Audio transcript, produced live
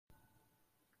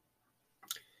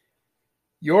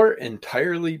You're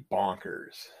entirely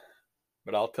bonkers,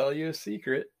 but I'll tell you a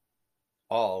secret.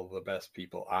 All the best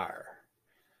people are.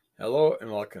 Hello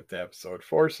and welcome to episode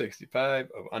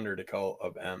 465 of Under the Call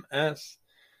of MS.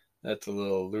 That's a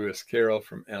little Lewis Carroll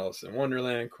from Alice in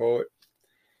Wonderland quote.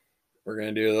 We're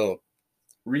going to do a little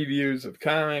reviews of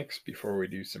comics before we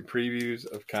do some previews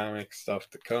of comic stuff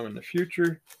to come in the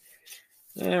future.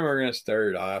 And we're going to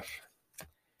start off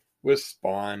with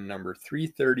Spawn number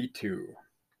 332.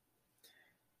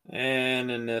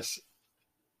 And in this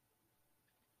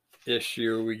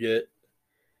issue, we get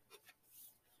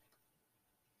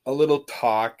a little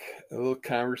talk, a little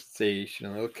conversation,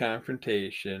 a little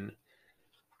confrontation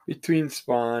between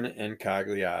Spawn and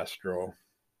Cagliostro.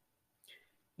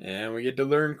 And we get to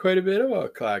learn quite a bit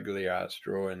about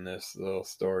Cagliostro in this little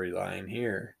storyline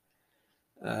here.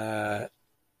 And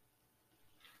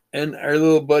our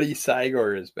little buddy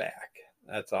Cygor is back.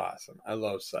 That's awesome. I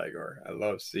love Cygor. I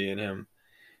love seeing him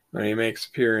when he makes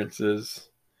appearances.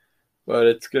 But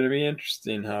it's going to be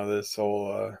interesting how this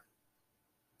whole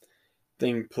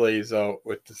thing plays out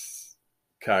with this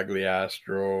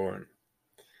Cagliostro. And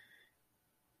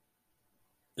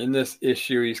in this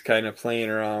issue, he's kind of playing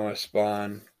around with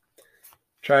Spawn,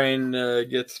 trying to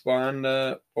get Spawn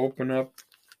to open up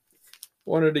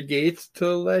one of the gates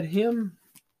to let him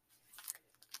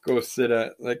go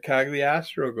let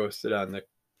Cagliostro go sit on the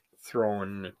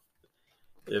throne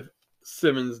if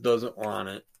Simmons doesn't want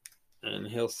it. And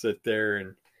he'll sit there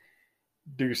and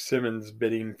do Simmons'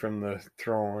 bidding from the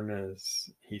throne, as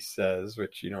he says,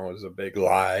 which, is a big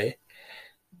lie.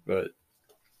 But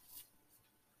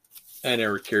I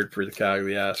never cared for the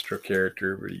Cagliostro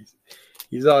character, but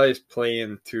he's always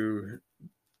playing too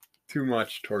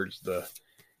much towards the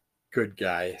good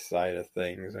guy side of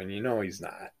things, and he's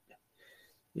not.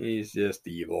 He's just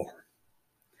evil.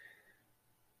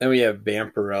 Then we have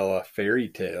Vampirella Fairy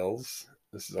Tales.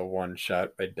 This is a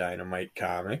one-shot by Dynamite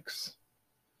Comics.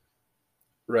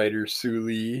 Writer Sue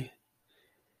Lee.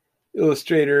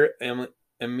 Illustrator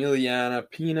Emiliana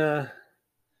Pina.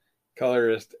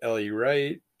 Colorist Ellie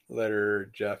Wright.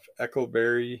 Letterer Jeff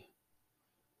Eckelberry.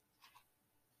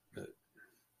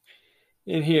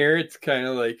 In here, it's kind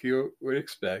of like you would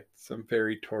expect. Some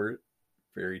fairy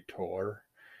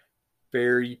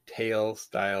tale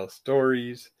style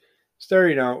stories.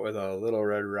 Starting out with a Little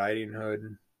Red Riding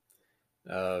Hood.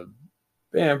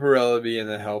 Vampirella being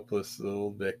the helpless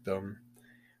little victim,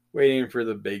 waiting for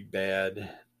the big bad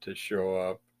to show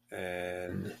up,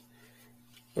 and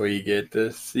we get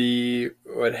to see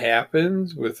what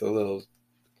happens with a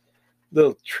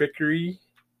little trickery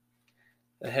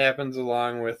that happens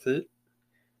along with it.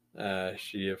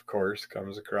 She, of course,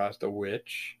 comes across a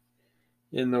witch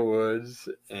in the woods,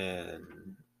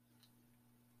 and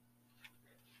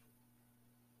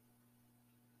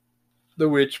the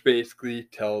witch basically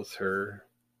tells her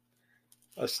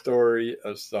a story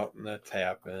of something that's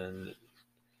happened.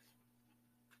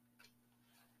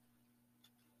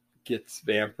 Gets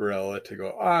Vampirella to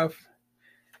go off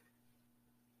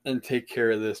and take care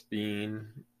of this being.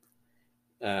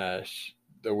 The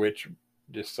witch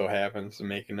just so happens to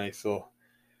make a nice little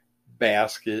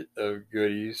basket of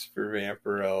goodies for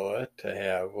Vampirella to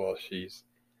have while she's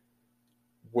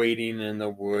waiting in the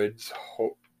woods,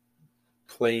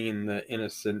 playing the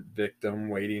innocent victim,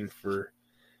 waiting for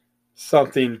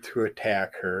something to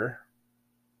attack her.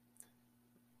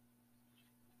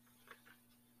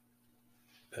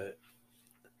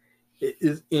 It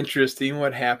is interesting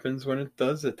what happens when it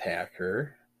does attack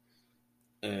her,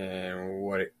 and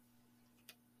what it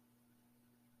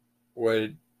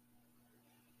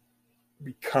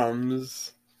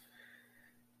becomes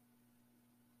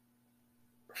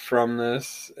from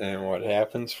this, and what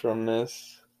happens from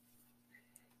this.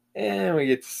 And we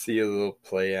get to see a little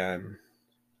play on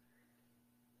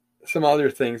some other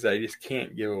things I just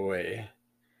can't give away.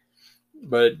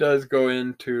 But it does go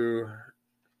into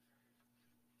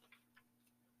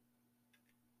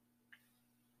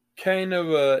kind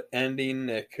of a ending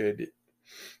that could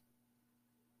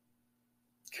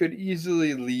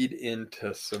easily lead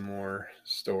into some more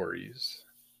stories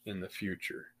in the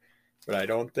future. But I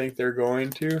don't think they're going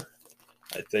to.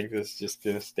 I think this is just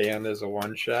going to stand as a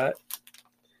one-shot,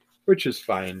 which is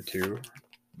fine too.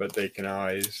 But they can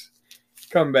always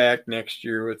come back next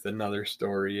year with another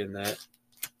story in that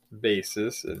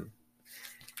basis and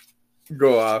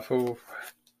go off of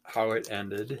how it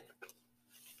ended.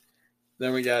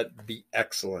 Then we got The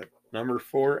Excellent, number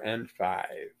 4 and 5.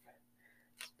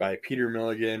 By Peter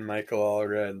Milligan, Michael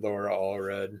Allred, Laura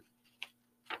Allred.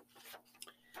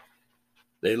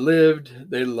 They lived,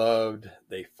 they loved,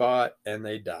 they fought, and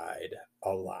they died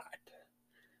a lot.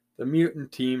 The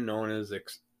mutant team known as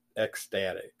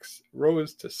Ecstatics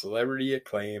rose to celebrity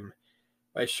acclaim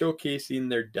by showcasing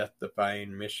their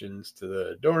death-defying missions to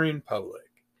the adoring public.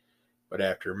 But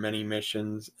after many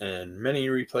missions and many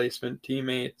replacement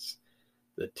teammates,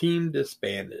 the team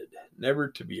disbanded, never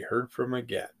to be heard from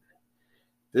again.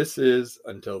 This is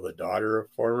until the daughter of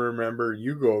former member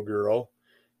Yugo Girl,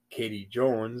 Katie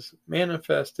Jones,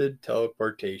 manifested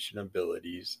teleportation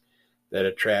abilities that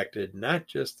attracted not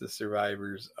just the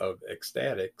survivors of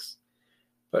Ecstatics,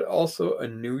 but also a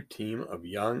new team of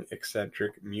young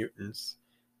eccentric mutants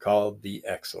called the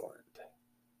Excellent.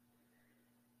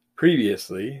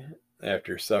 Previously,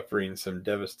 after suffering some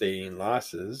devastating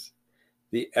losses,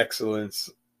 the Excellent's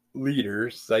leader,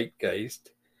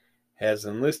 Zeitgeist, has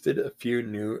enlisted a few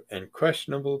new and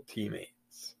questionable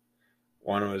teammates.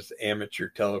 One was amateur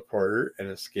teleporter and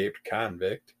escaped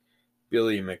convict,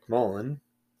 Billy McMullen.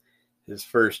 His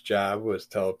first job was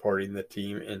teleporting the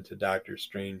team into Doctor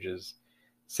Strange's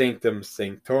Sanctum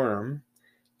Sanctorum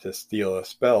to steal a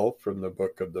spell from the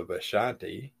Book of the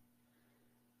Vishanti.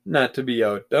 Not to be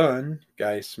outdone,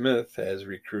 Guy Smith has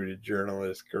recruited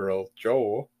journalist girl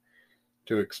Jo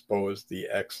to expose the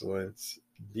Excellent's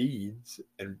deeds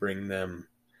and bring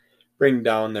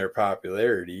down their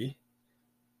popularity.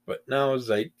 But now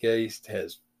Zeitgeist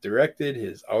has directed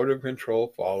his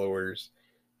out-of-control followers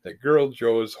to Girl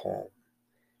Jo's home,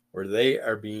 where they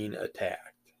are being attacked.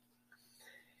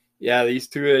 Yeah, these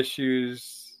two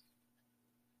issues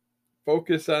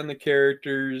focus on the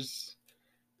characters,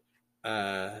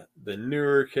 the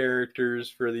newer characters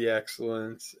for the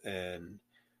Excellence, and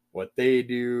what they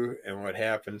do and what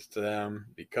happens to them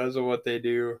because of what they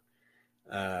do.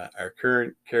 Our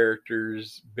current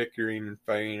characters bickering and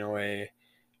fighting away,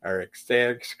 our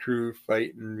Ecstatics crew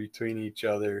fighting between each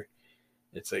other.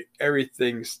 It's like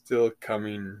everything's still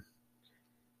coming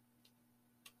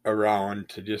around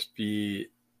to just be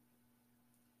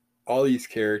all these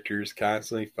characters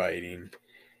constantly fighting,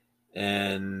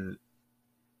 and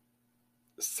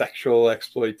sexual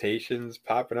exploitations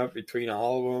popping up between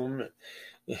all of them.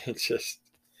 It's just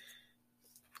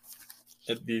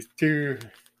these two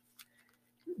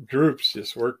groups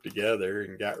just worked together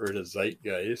and got rid of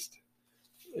Zeitgeist.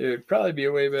 It would probably be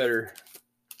a way better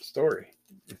story,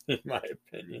 in my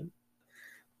opinion.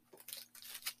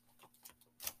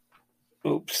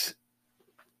 Oops.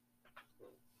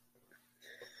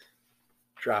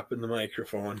 Dropping the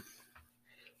microphone.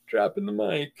 Dropping the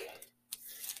mic.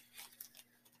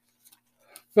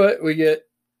 But we get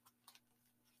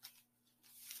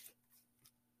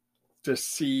to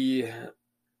see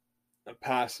a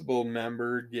possible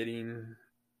member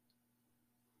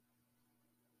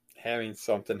having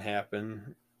something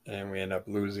happen, and we end up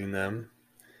losing them.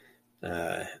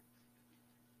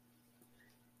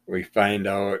 We find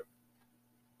out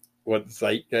what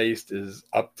Zeitgeist is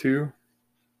up to.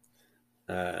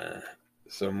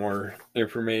 Some more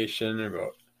information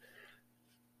about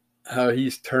how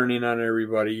he's turning on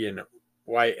everybody, and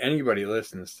why anybody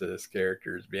listens to this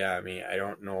character is beyond me. I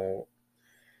don't know.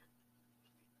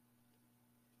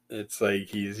 It's like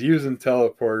he's using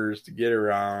teleporters to get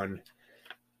around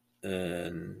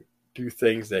and do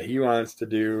things that he wants to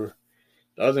do.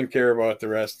 Doesn't care about the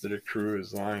rest of the crew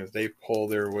as long as they pull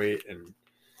their weight and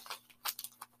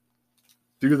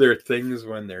do their things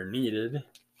when they're needed.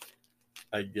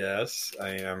 I guess I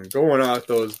am going off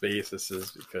those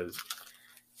bases because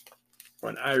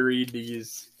when I read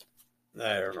these,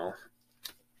 I don't know.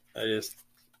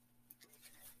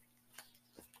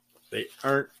 They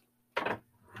aren't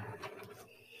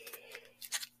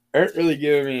really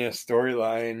giving me a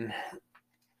storyline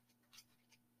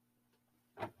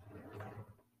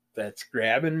that's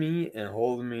grabbing me and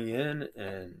holding me in.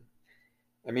 And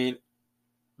I mean,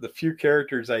 the few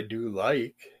characters I do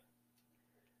like,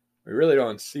 we really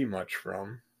don't see much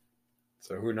from.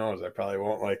 So who knows? I probably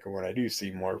won't like them when I do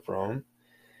see more from them.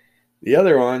 The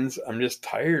other ones, I'm just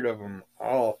tired of them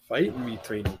all fighting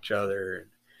between each other and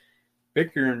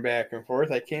bickering back and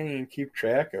forth. I can't even keep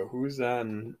track of who's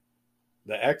on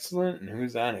the Excellent and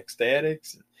who's on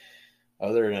Ecstatics,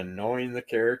 other than knowing the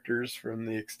characters from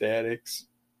the Ecstatics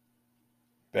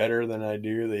better than I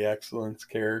do the Excellence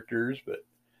characters. But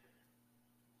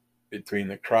between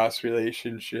the cross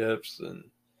relationships and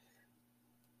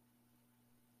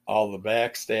all the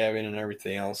backstabbing and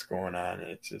everything else going on,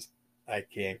 it's just, I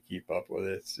can't keep up with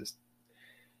it. It's just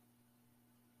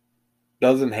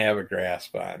doesn't have a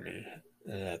grasp on me,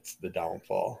 and that's the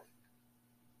downfall.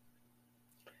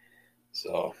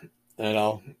 So, and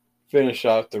I'll finish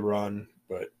out the run,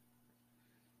 but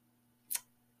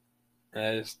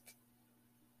I just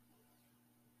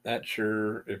not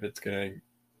sure if it's gonna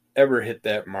ever hit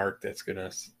that mark that's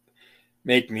gonna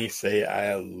make me say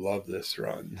I love this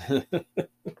run.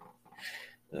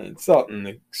 And something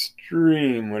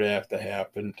extreme would have to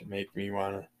happen to make me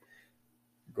want to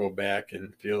go back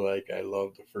and feel like I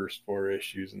love the first 4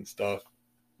 issues and stuff.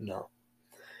 No.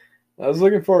 I was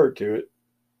looking forward to it,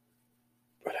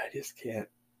 but I just can't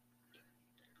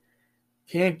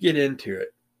get into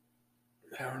it.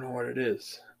 I don't know what it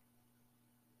is.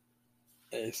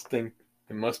 I just think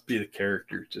it must be the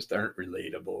characters just aren't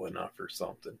relatable enough or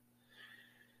something.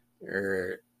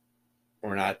 Or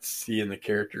we're not seeing the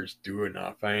characters do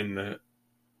enough. I don't know,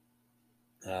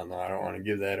 I don't want to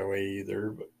give that away either,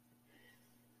 but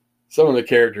some of the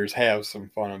characters have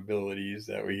some fun abilities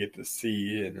that we get to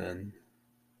see, and then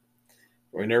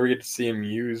we never get to see them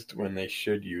used when they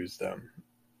should use them,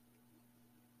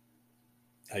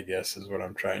 I guess is what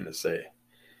I'm trying to say.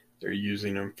 They're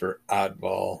using them for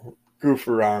oddball, goof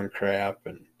around crap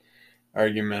and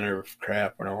argumentative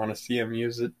crap when I want to see them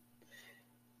use it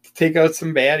to take out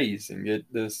some baddies and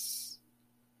get this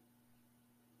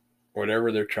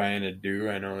whatever they're trying to do.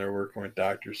 I know they're working with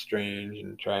Doctor Strange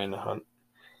and trying to hunt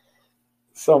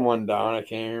someone down. I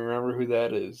can't even remember who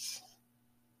that is.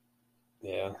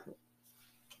 Yeah.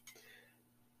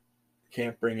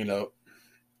 Can't bring it up.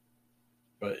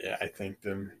 But yeah, I think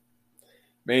the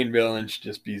main villain should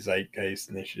just be Zeitgeist,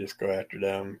 and they should just go after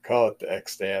them. Call it the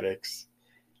Ecstatics.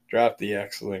 Drop the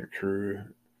Excellent Crew,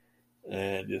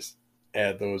 and just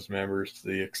add those members to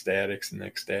the Ecstatics, and the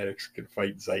Ecstatics can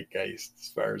fight Zeitgeist, as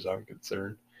far as I'm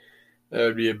concerned. That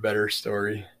would be a better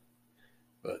story.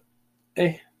 But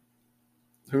hey,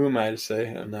 who am I to say?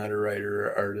 I'm not a writer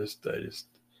or artist. I just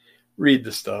read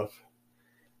the stuff.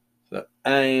 So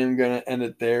I am going to end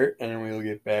it there, and we'll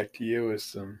get back to you with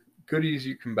some goodies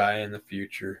you can buy in the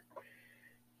future.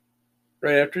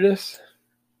 Right after this.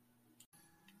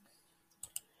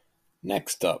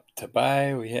 Next up to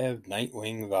buy, we have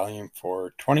Nightwing Volume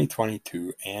 4,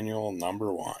 2022 Annual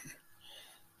Number 1.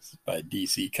 This is by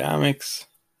DC Comics.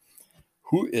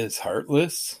 Who is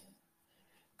Heartless?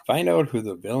 Find out who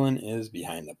the villain is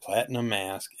behind the Platinum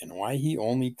Mask and why he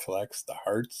only collects the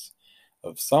hearts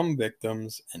of some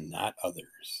victims and not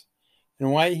others,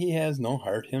 and why he has no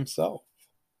heart himself.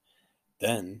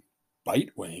 Then,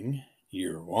 Bitewing,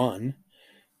 Year 1,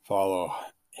 follow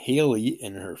Haley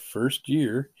in her first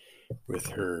year with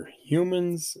her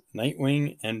humans,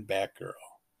 Nightwing, and Batgirl,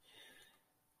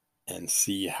 and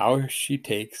see how she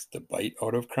takes the bite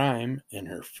out of crime in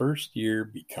her first year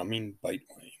becoming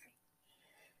Bitewing.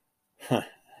 Huh.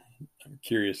 I'm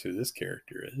curious who this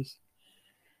character is.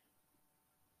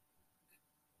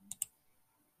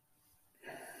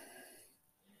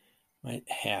 Might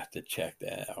have to check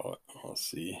that out. We'll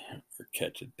see, or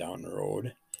catch it down the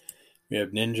road. We have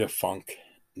Ninja Funk,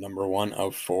 number 1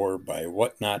 of 4 by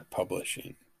Whatnot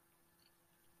Publishing.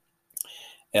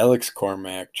 Alex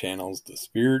Cormack channels the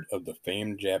spirit of the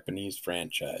famed Japanese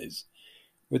franchise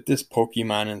with this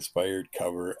Pokemon-inspired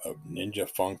cover of Ninja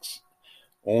Funk's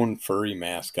own furry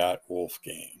mascot,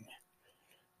 Wolfgang.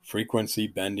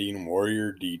 Frequency-bending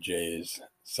warrior DJs,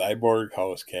 cyborg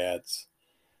house cats,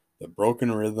 the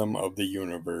broken rhythm of the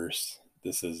universe.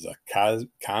 This is a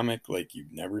comic like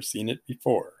you've never seen it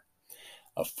before.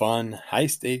 A fun,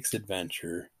 high-stakes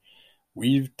adventure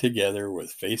weaved together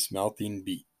with face-melting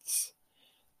beats.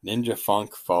 Ninja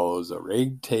Funk follows a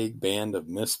ragtag band of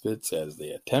misfits as they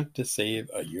attempt to save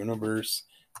a universe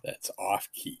that's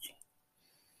off-key.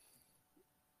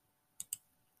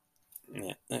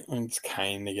 Yeah, that one's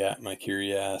kind of got my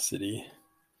curiosity.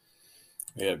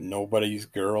 We have Nobody's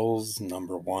Girls,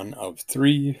 number 1 of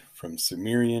 3 from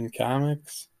Sumerian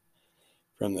Comics.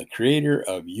 From the creator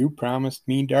of You Promised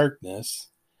Me Darkness,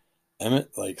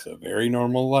 Emmett likes a very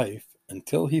normal life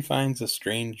until he finds a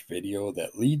strange video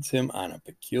that leads him on a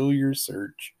peculiar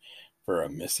search for a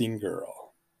missing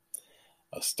girl.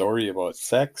 A story about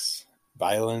sex,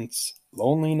 violence,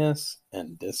 loneliness,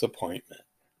 and disappointment.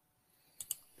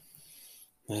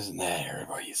 Isn't that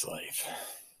everybody's life?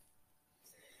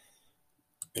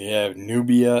 We have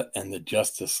Nubia and the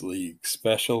Justice League,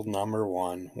 special number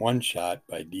 1, one-shot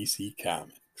by DC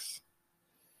Comics.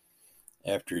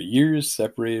 After years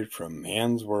separated from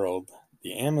man's world,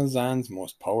 the Amazon's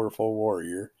most powerful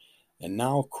warrior, and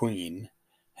now queen,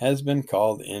 has been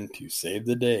called in to save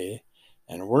the day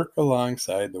and work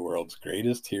alongside the world's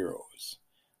greatest heroes.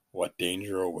 What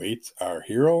danger awaits our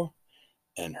hero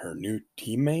and her new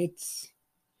teammates?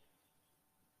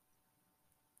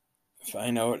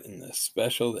 Find out in this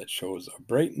special that shows a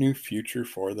bright new future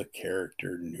for the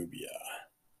character Nubia.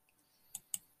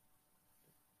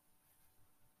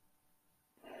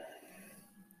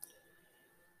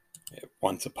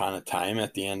 Once Upon a Time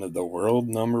at the End of the World,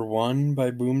 number 1 by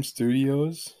Boom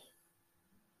Studios.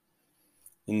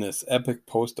 In this epic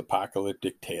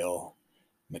post-apocalyptic tale,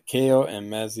 Mikhail and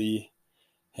Mezzy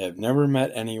have never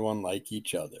met anyone like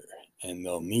each other, and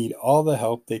they'll need all the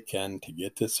help they can to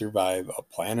get to survive a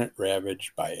planet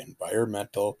ravaged by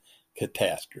environmental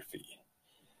catastrophe.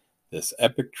 This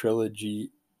epic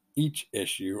trilogy, each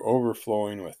issue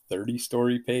overflowing with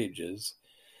 30-story pages,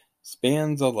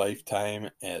 spans a lifetime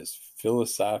as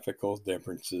philosophical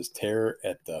differences tear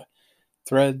at the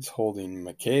threads holding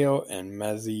Mikhail and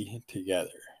Mezzy together.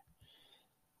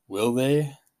 Will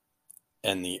they,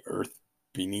 and the earth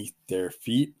beneath their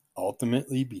feet,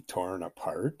 ultimately be torn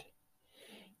apart?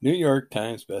 New York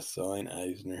Times best-selling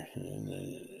Eisner.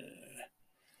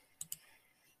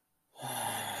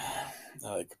 I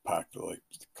like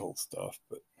apocalyptical stuff,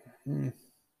 but we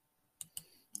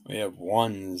have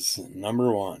Ones,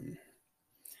 number 1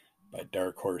 by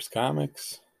Dark Horse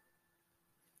Comics.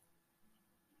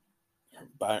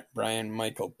 By Brian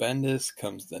Michael Bendis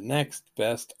comes the next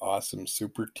best awesome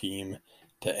super team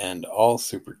to end all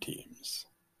super teams,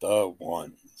 the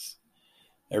Ones.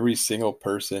 Every single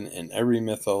person in every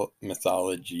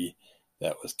mythology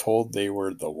that was told they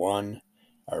were the one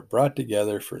are brought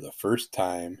together for the first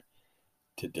time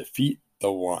to defeat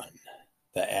the one,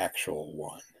 the actual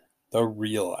one, the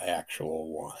real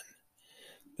actual one.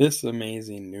 This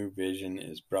amazing new vision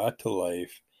is brought to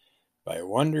life by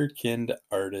wonderkind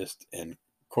artist and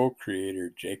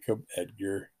co-creator Jacob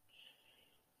Edgar.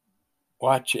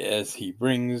 Watch as he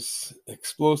brings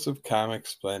explosive comic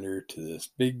splendor to this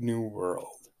big new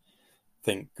world.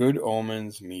 Think Good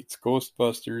Omens meets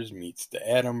Ghostbusters meets The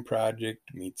Atom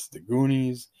Project meets The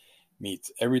Goonies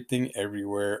meets Everything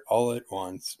Everywhere all at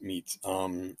once meets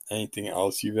anything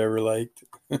else you've ever liked?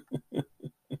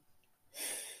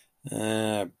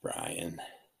 Brian.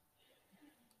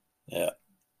 Yeah.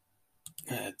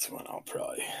 That's one I'll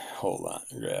probably hold on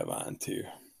and grab on to.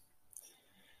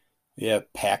 We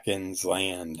have Packins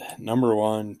Land, number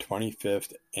 1,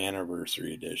 25th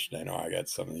anniversary edition. I know I got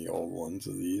some of the old ones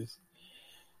of these.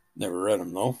 Never read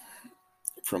them though.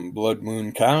 From Blood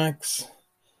Moon Comics.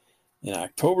 In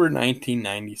October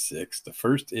 1996, the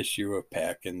first issue of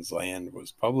Packins Land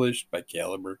was published by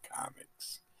Caliber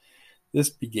Comics. This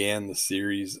began the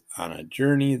series on a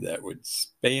journey that would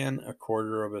span a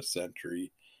quarter of a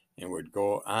century and would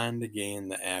go on to gain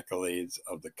the accolades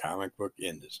of the comic book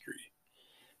industry.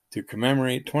 To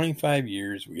commemorate 25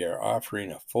 years, we are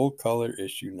offering a full-color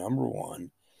issue number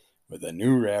 1 with a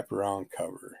new wraparound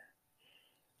cover.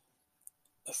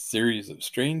 A series of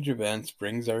strange events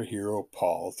brings our hero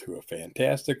Paul to a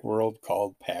fantastic world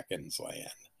called Packins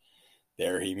Land.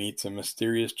 There he meets a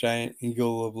mysterious giant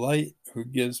eagle of light who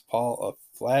gives Paul a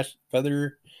flash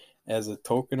feather as a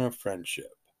token of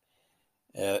friendship.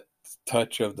 At the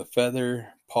touch of the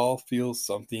feather, Paul feels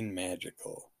something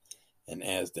magical, and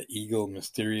as the eagle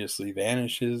mysteriously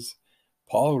vanishes,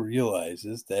 Paul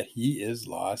realizes that he is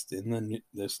lost in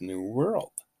this new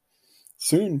world.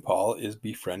 Soon Paul is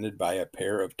befriended by a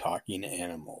pair of talking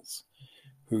animals,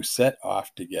 who set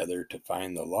off together to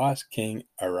find the lost king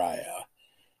Araya,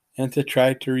 and to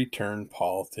try to return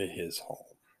Paul to his home.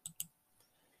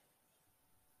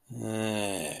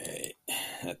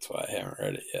 That's why I haven't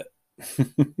read it yet.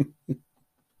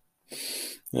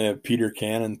 We have Peter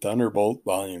Cannon Thunderbolt,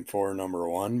 Volume 4, Number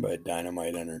 1 by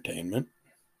Dynamite Entertainment.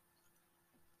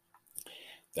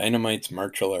 Dynamite's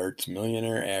martial arts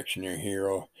millionaire action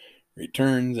hero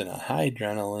returns in a high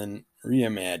adrenaline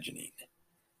reimagining.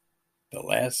 The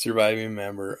last surviving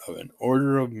member of an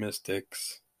order of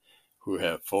mystics who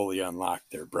have fully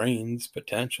unlocked their brain's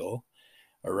potential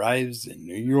arrives in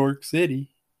New York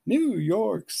City,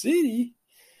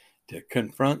 to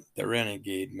confront the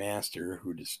renegade master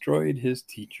who destroyed his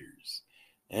teachers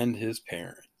and his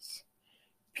parents.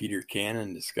 Peter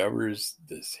Cannon discovers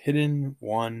this hidden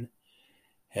one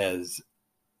has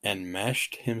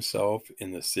enmeshed himself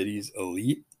in the city's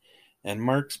elite and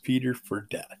marks Peter for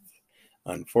death.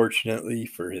 Unfortunately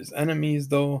for his enemies,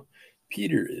 though,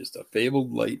 Peter is the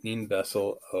fabled lightning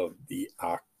vessel of the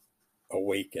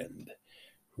Awakened,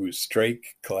 whose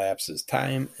strike collapses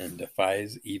time and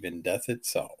defies even death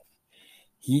itself.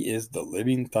 He is the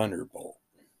living thunderbolt.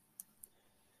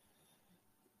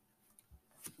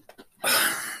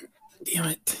 Damn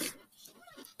it.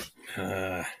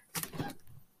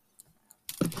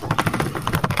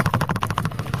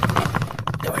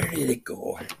 Where did it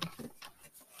go?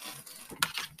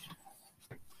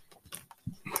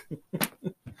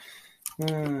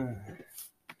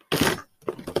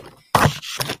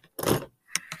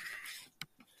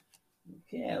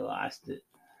 Okay, I lost it.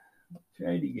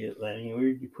 Try to get it, Lenny. Where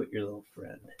did you put your little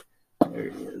friend? There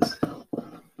it is.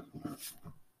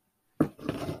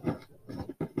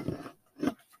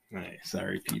 Alright.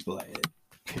 Sorry, people. I had to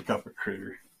pick up a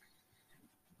critter.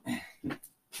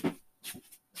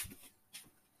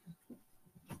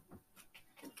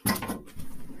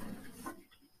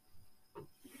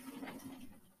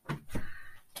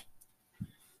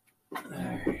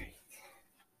 Alright.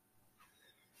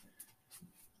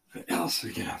 What else are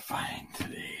we gonna find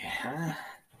today, huh?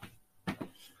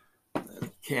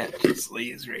 The cat just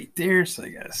lays right there, so I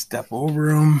gotta step over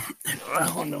him and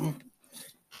around him.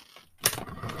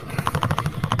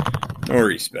 No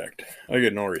respect. I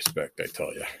get no respect, I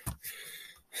tell you.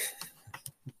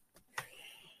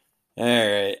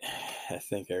 Alright. I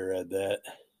think I read that.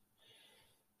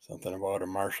 Something about a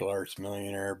martial arts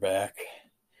millionaire back.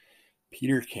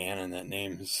 Peter Cannon, that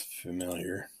name is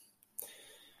familiar.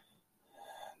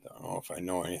 Don't know if I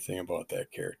know anything about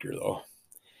that character, though.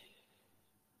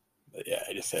 But yeah,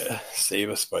 I just had to save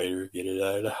a spider, get it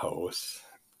out of the house.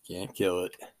 Can't kill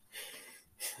it.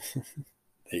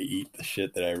 They eat the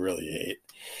shit that I really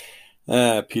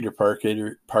hate. Peter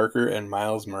Parker and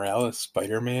Miles Morales,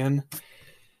 Spider-Man.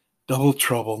 Double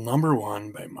Trouble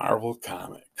 #1 by Marvel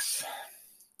Comics.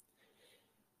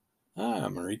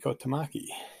 Mariko Tamaki.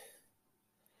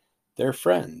 They're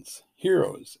friends,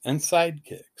 heroes, and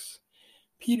sidekicks.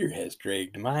 Peter has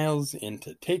dragged Miles in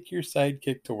to take your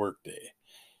sidekick to work day,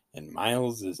 and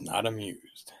Miles is not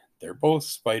amused. They're both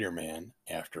Spider-Man,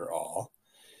 after all.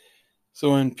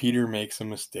 So when Peter makes a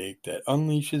mistake that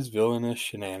unleashes villainous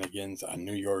shenanigans on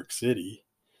New York City,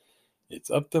 it's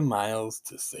up to Miles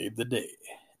to save the day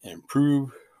and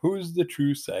prove who's the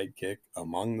true sidekick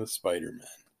among the Spider-Men.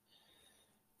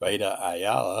 Vita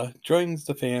Ayala joins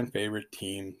the fan-favorite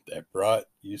team that brought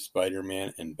you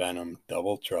Spider-Man and Venom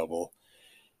Double Trouble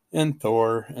and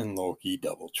Thor and Loki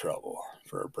Double Trouble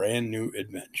for a brand new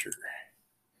adventure.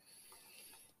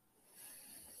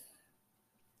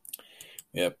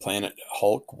 We have Planet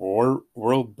Hulk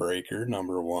World Breaker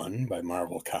 #1 by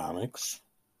Marvel Comics.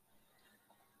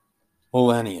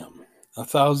 Millennium.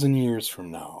 1,000 years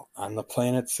from now, on the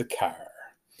planet Sakaar,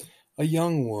 a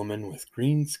young woman with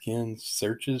green skin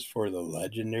searches for the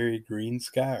legendary Green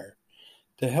Scar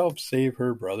to help save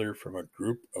her brother from a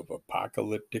group of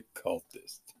apocalyptic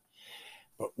cultists.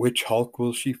 But which Hulk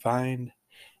will she find?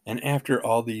 And after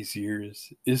all these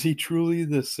years, is he truly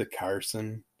the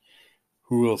Sakaarson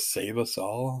who will save us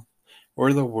all,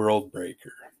 or the World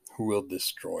Breaker who will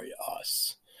destroy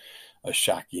us? A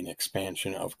shocking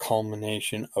expansion of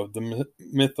culmination of the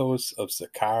mythos of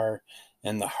Sakaar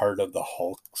and the heart of the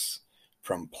Hulks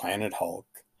from Planet Hulk,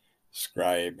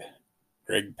 scribe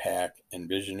Greg Pak, and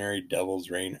visionary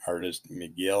Devil's Reign artist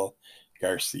Miguel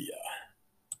Garcia.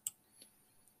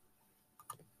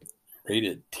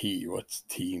 Rated T. What's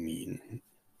T mean?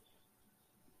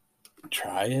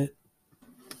 Try it?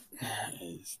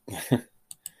 I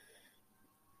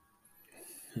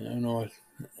don't know.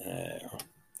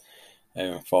 I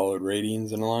haven't followed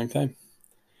ratings in a long time.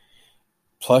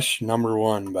 Plush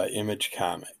 #1 by Image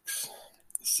Comics.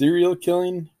 Serial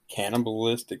killing,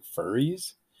 cannibalistic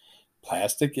furries?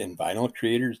 Plastic and vinyl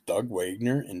creators Doug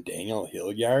Wagner and Daniel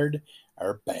Hilliard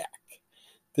are back.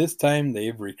 This time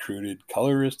they've recruited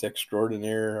colorist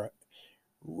extraordinaire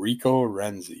Rico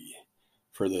Renzi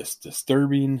for this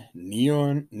disturbing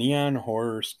neon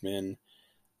horror spin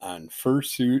on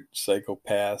fursuit,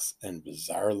 psychopaths, and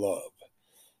bizarre love.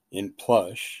 In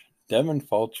Plush, Devin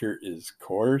Fulcher is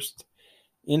coerced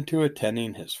into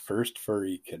attending his first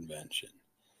furry convention.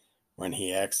 When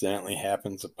he accidentally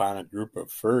happens upon a group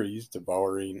of furries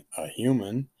devouring a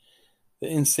human, the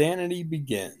insanity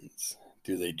begins.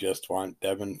 Do they just want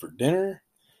Devin for dinner,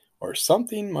 or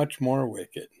something much more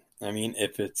wicked? I mean,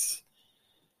 if it's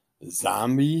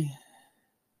zombie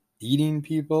eating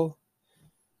people,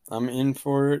 I'm in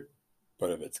for it.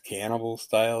 But if it's cannibal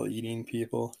style eating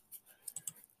people,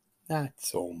 not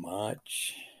so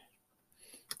much.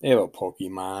 They have a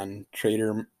Pokemon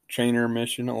trainer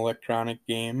mission electronic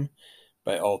game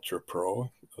by Ultra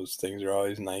Pro. Those things are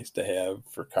always nice to have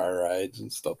for car rides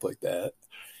and stuff like that.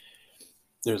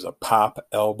 There's a Pop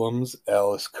Albums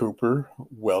Alice Cooper,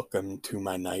 Welcome to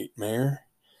My Nightmare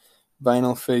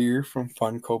vinyl figure from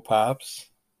Funko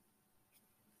Pops.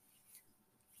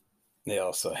 They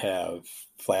also have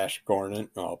Flash Gordon,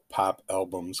 Pop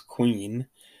Albums Queen,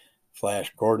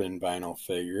 Flash Gordon vinyl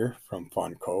figure from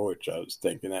Funko, which I was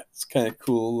thinking that's kind of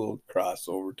cool, little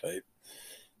crossover type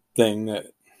thing that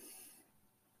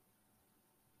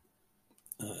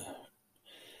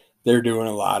they're doing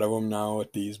a lot of them now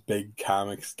with these big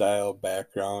comic style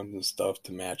backgrounds and stuff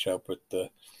to match up with the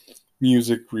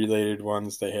music related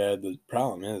ones they had. The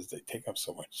problem is they take up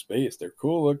so much space. They're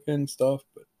cool looking stuff,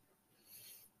 but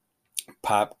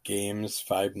Pop Games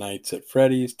Five Nights at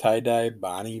Freddy's tie-dye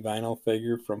Bonnie vinyl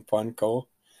figure from Funko.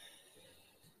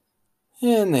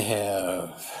 And they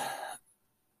have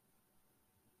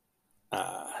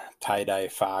tie-dye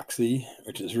Foxy,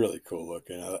 which is really cool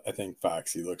looking. I think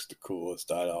Foxy looks the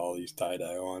coolest out of all these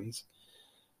tie-dye ones.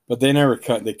 But they never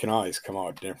cut. They can always come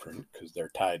out different because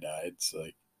they're tie-dyed. So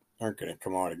they aren't going to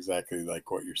come out exactly like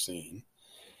what you're seeing.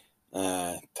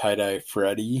 Tie-dye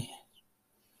Freddy.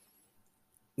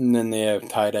 And then they have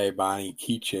tie-dye Bonnie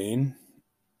keychain.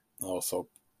 Also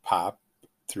Pop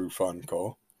through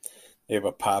Funko. They have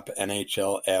a Pop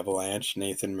NHL Avalanche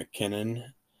Nathan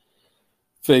MacKinnon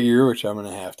figure, which I'm going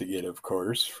to have to get, of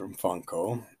course, from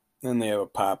Funko. Then they have a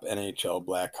Pop NHL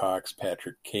Blackhawks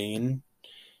Patrick Kane,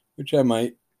 which I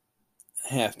might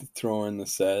have to throw in the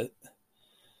set.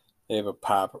 They have a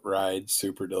Pop Ride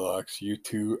Super Deluxe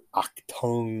U2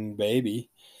 Octung Baby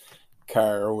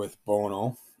car with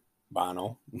Bono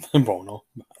vinyl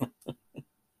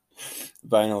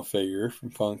figure from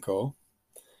Funko.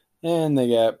 And they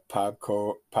got Pop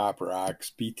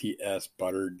Rocks BTS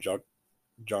Butter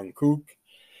Jungkook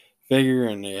figure,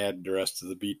 and they had the rest of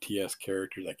the BTS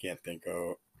characters. I can't think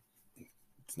of.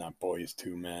 It's not Boys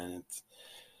II Men. It's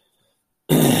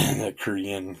the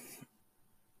Korean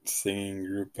singing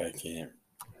group. I can't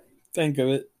think of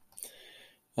it.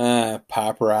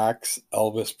 Pop Rocks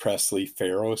Elvis Presley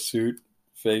Pharaoh suit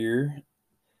figure.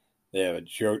 They have a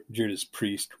Judas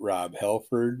Priest Rob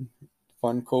Halford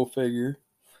Funko figure.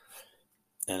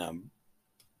 And a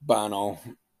Bono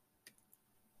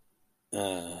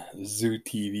Zoo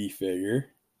TV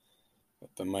figure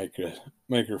with the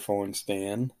microphone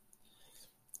stand.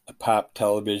 A Pop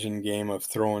Television Game of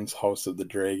Thrones House of the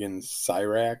Dragons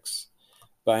Cyrax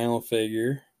vinyl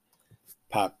figure.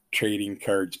 Pop Trading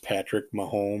Cards Patrick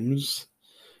Mahomes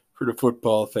for the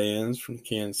football fans from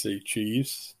Kansas City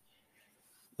Chiefs.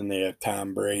 And they have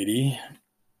Tom Brady.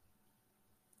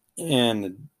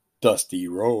 And Dusty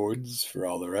Rhodes for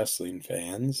all the wrestling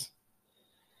fans.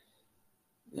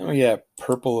 Then we got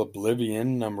Purple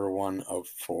Oblivion, #1 of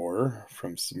 4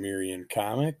 from Sumerian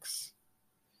Comics.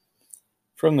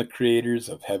 From the creators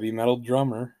of Heavy Metal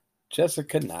Drummer,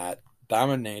 Jessica Knott,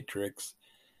 Dominatrix,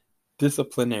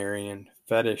 Disciplinarian,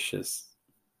 Fetishist,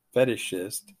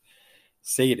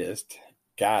 Sadist,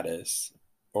 Goddess,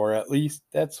 or at least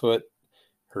that's what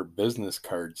her business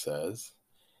card says.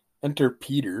 Enter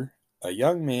Peter, a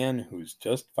young man who's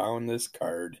just found this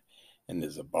card and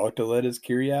is about to let his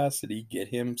curiosity get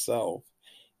himself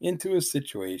into a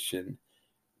situation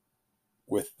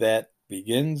that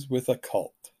begins with a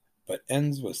cult, but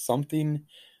ends with something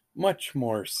much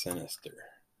more sinister.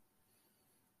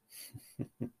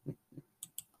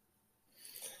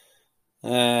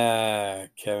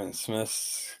 Kevin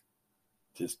Smith's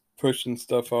just pushing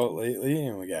stuff out lately,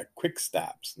 and we got Quick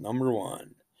Stops,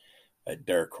 #1 at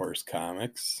Dark Horse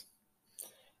Comics.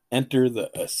 Enter the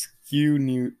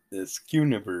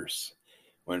Askewniverse,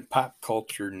 when pop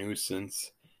culture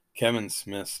nuisance Kevin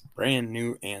Smith's brand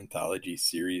new anthology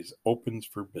series opens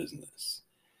for business,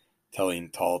 telling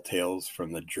tall tales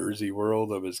from the Jersey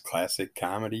world of his classic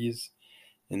comedies.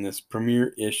 In this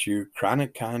premiere issue,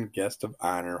 Chronic Con guest of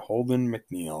honor Holden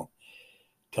McNeil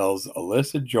tells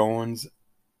Alyssa Jones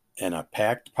and a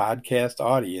packed podcast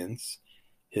audience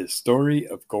his story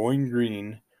of going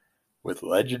green with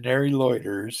legendary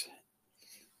loiterers,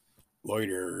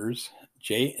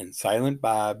 Jay and Silent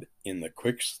Bob in the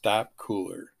Quick Stop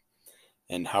Cooler,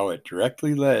 and how it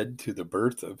directly led to the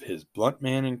birth of his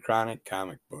Bluntman and Chronic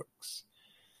comic books.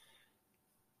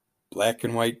 Black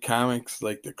and white comics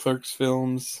like the Clerks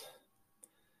films,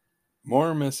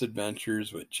 More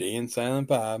Misadventures with Jay and Silent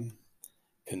Bob,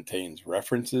 contains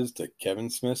references to Kevin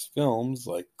Smith's films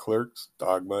like Clerks,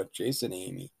 Dogma, Chasing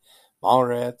Amy,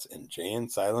 Mallrats, and Jay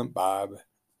and Silent Bob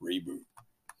reboot.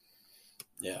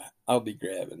 Yeah, I'll be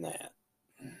grabbing that.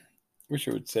 Wish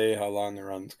it would say how long the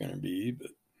run's going to be,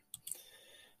 but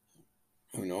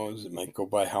who knows? It might go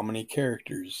by how many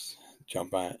characters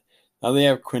jump on it. Now they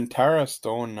have Quintara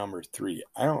Stone #3.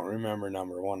 I don't remember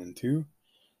 #1 and 2.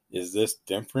 Is this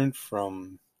different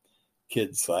from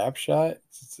Kid Slapshot?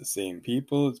 It's the same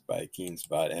people. It's by Keen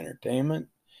Spot Entertainment.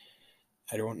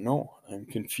 I don't know. I'm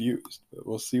confused, but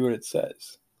we'll see what it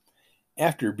says.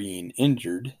 After being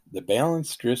injured, the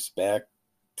balance drifts back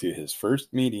to his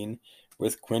first meeting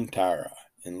with Quintara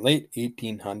in late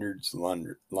 1800s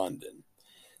London.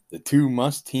 The two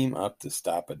must team up to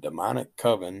stop a demonic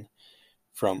coven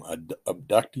from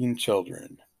abducting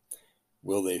children.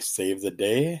 Will they save the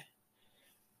day,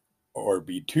 or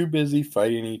be too busy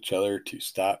fighting each other to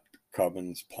stop the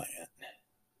coven's plan?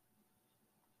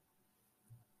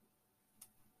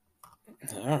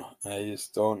 I don't know. I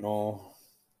just don't know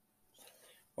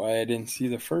why I didn't see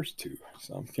the first two,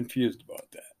 so I'm confused about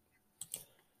that.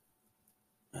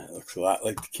 It looks a lot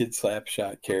like the Kid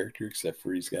Slapshot character, except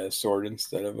for he's got a sword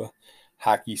instead of a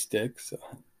hockey stick, so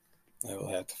I will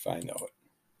have to find out.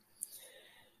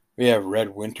 We have Red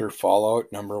Winter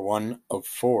Fallout number 1 of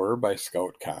 4 by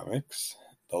Scout Comics.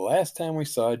 The last time we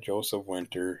saw Joseph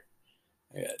Winter,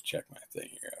 I gotta check my thing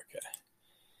here, okay.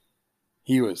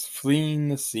 He was fleeing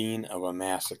the scene of a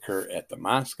massacre at the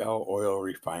Moscow oil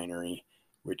refinery,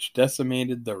 which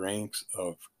decimated the ranks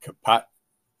of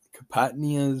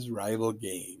Kapotnia's rival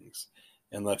gangs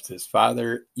and left his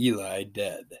father, Eli,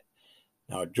 dead.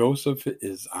 Now Joseph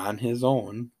is on his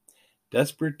own,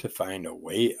 desperate to find a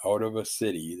way out of a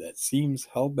city that seems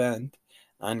hell-bent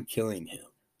on killing him.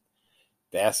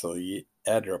 Vasily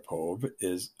Andropov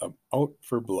is out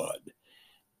for blood,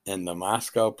 and the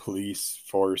Moscow police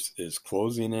force is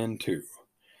closing in too.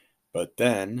 But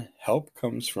then, help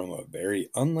comes from a very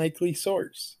unlikely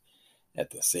source.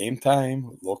 At the same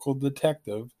time, local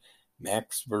detective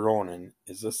Max Voronin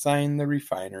is assigned the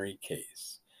refinery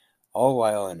case, all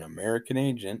while an American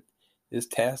agent is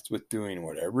tasked with doing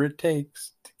whatever it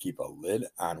takes to keep a lid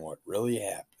on what really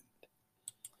happened.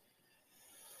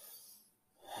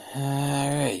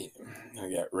 Alright,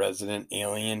 we got Resident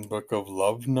Alien Book of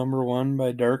Love number 1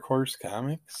 by Dark Horse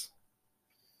Comics.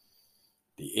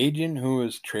 The agent who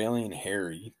is trailing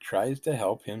Harry tries to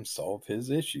help him solve his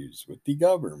issues with the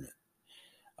government,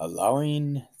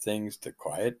 allowing things to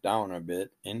quiet down a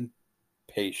bit in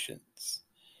patience.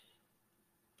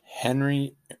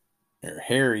 Harry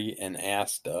and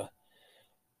Asta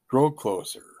grow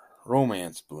closer,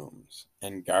 romance blooms,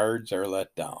 and guards are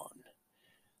let down.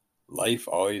 Life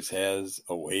always has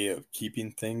a way of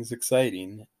keeping things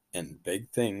exciting, and big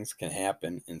things can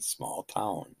happen in small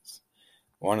towns.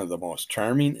 One of the most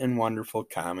charming and wonderful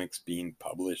comics being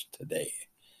published today,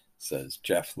 says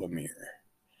Jeff Lemire.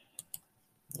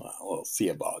 Well, we'll see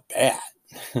about that.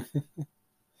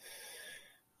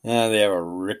 They have a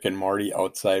Rick and Morty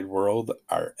Outside World,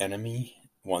 Our Enemy,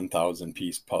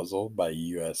 1,000-piece puzzle by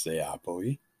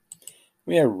USAopoly.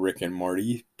 We have Rick and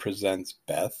Morty Presents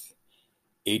Beth,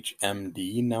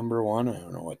 HMD number 1. I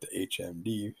don't know what the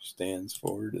HMD stands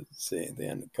for. Does it say anything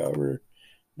on the cover?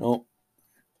 Nope.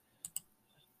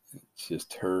 It's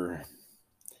just her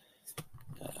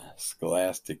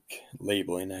scholastic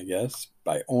labeling, I guess,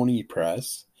 by Oni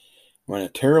Press. When a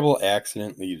terrible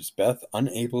accident leaves Beth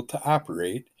unable to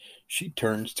operate, she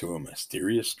turns to a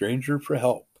mysterious stranger for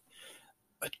help,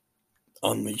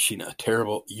 unleashing a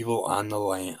terrible evil on the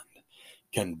land.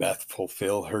 Can Beth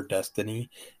fulfill her destiny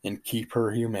and keep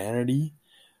her humanity?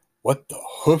 What the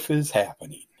hoof is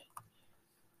happening?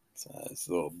 So it's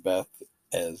a little Beth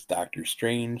as Doctor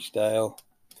Strange style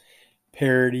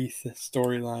parody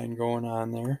storyline going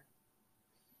on there.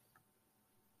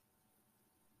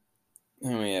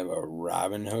 Then we have a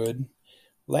Robin Hood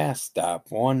Last Stop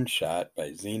one shot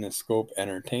by Zenescope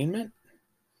Entertainment.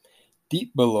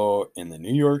 Deep below in the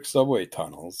New York subway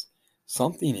tunnels,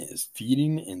 something is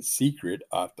feeding in secret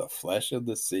off the flesh of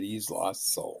the city's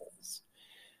lost souls.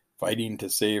 Fighting to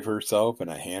save herself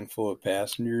and a handful of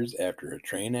passengers after a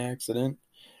train accident,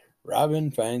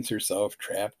 Robin finds herself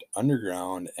trapped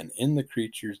underground and in the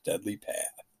creature's deadly path.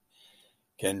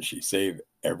 Can she save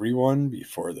everyone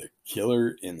before the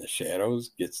killer in the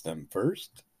shadows gets them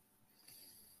first?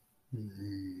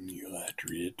 You'll have to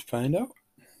read it to find out.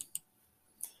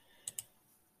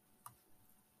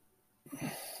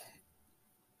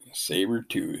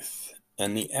 Sabretooth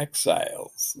and the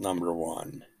Exiles, number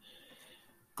 1,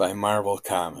 by Marvel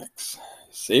Comics.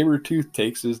 Sabretooth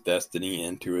takes his destiny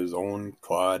into his own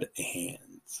clawed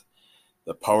hands.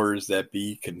 The powers that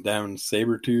be condemned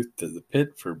Sabretooth to the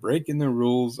pit for breaking the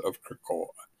rules of Krakoa.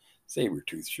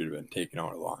 Sabretooth should have been taken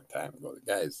out a long time ago. The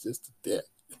guy's just a dick.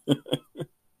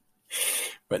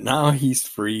 But now he's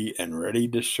free and ready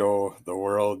to show the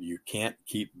world you can't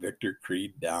keep Victor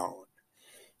Creed down.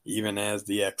 Even as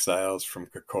the exiles from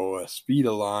Krakoa speed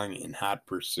along in hot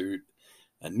pursuit,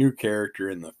 a new character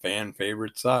in the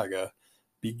fan-favorite saga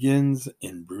begins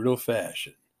in brutal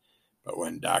fashion. But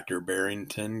when Dr.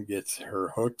 Barrington gets her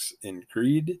hooks in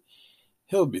Creed,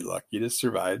 he'll be lucky to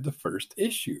survive the first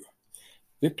issue.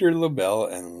 Victor LaBelle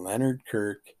and Leonard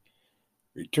Kirk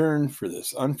return for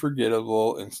this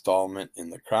unforgettable installment in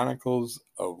the chronicles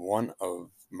of one of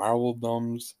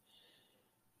Marveldom's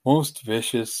most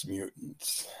vicious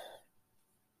mutants.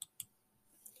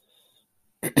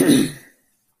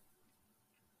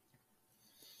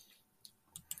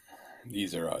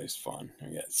 These are always fun. I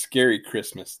got Scary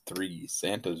Christmas 3,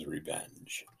 Santa's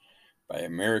Revenge by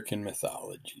American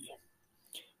Mythology.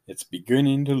 It's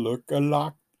beginning to look a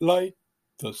lot like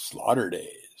the Slaughter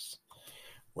Days.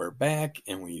 We're back,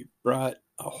 and we brought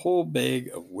a whole bag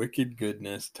of wicked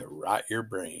goodness to rot your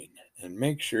brain and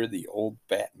make sure the old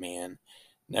fat man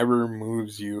never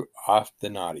moves you off the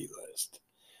naughty list.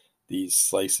 These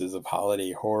slices of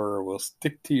holiday horror will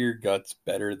stick to your guts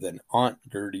better than Aunt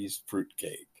Gertie's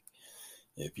fruitcake.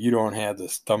 If you don't have the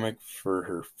stomach for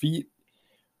her feet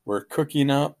we're cooking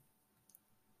up,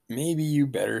 maybe you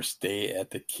better stay at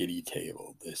the kiddie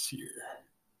table this year.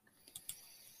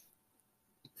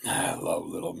 I love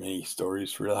little mini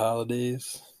stories for the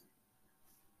holidays.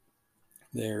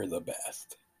 They're the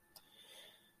best.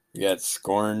 We got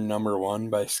Scorn #1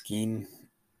 by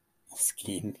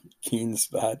Keen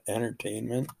Spot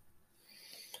Entertainment.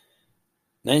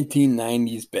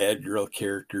 1990s bad girl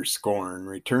character Scorn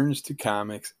returns to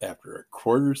comics after a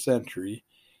quarter century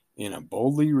in a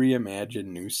boldly reimagined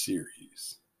new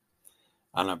series.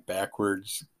 On a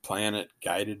backwards planet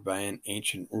guided by an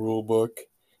ancient rulebook,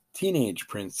 teenage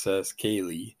Princess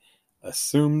Kaylee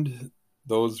assumed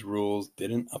those rules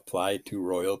didn't apply to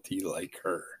royalty like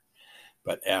her.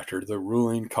 But after the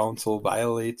ruling council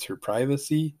violates her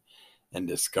privacy and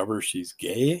discovers she's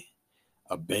gay,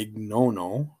 a big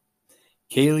no-no,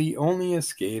 Kaylee only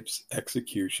escapes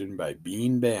execution by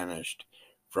being banished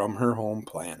from her home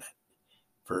planet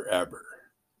forever.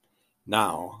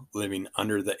 Now, living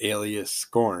under the alias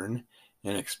Scorn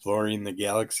and exploring the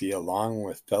galaxy along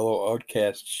with fellow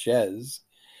outcast Shez,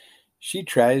 she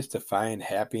tries to find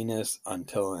happiness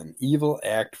until an evil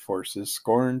act forces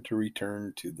Scorn to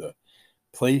return to the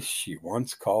place she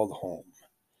once called home.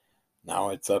 Now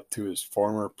it's up to his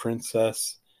former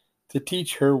princess to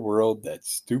teach her world that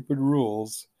stupid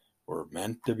rules were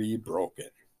meant to be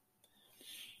broken.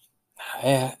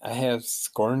 I have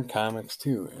Scorn comics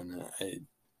too, and I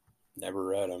never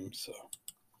read them, so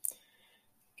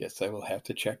guess I will have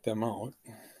to check them out.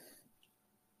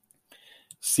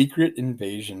 Secret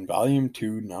Invasion Volume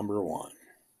 2 #1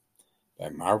 by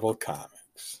Marvel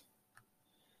Comics.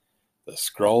 The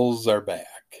Skrulls are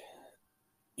back.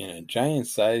 In a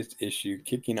giant-sized issue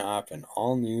kicking off an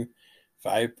all-new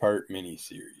 5-part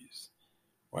miniseries.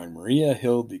 When Maria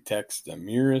Hill detects the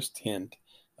merest hint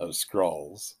of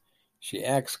Skrulls, she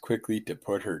acts quickly to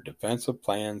put her defensive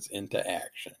plans into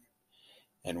action.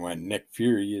 And when Nick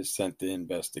Fury is sent to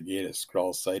investigate a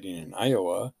Skrull sighting in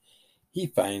Iowa, he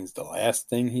finds the last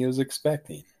thing he was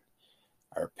expecting.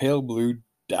 Our pale blue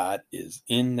dot is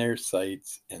in their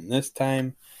sights, and this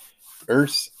time,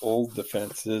 Earth's old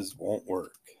defenses won't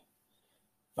work.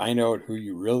 Find out who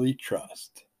you really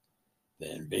trust.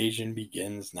 The invasion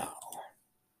begins now.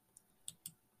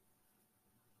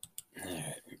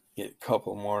 Alright, get a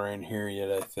couple more in here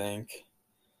yet, I think.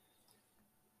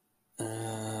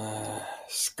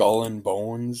 Skull and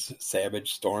Bones,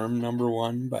 Savage Storm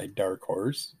 #1 by Dark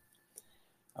Horse.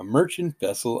 A merchant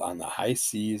vessel on the high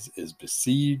seas is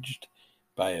besieged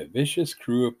by a vicious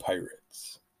crew of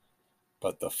pirates,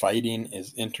 but the fighting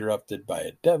is interrupted by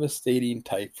a devastating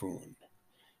typhoon.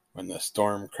 When the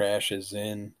storm crashes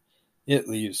in, it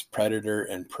leaves predator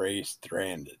and prey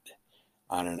stranded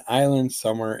on an island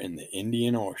somewhere in the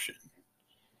Indian Ocean.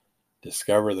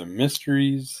 Discover the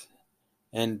mysteries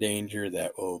and danger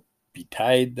that will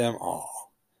betide them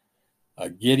all. A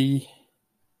gritty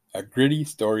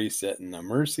story set in the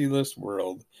merciless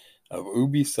world of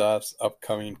Ubisoft's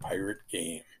upcoming pirate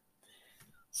game.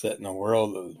 Set in the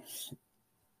world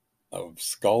of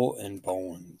Skull and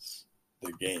Bones,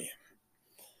 the game.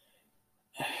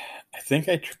 I think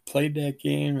I played that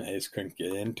game. I just couldn't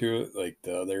get into it like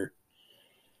the other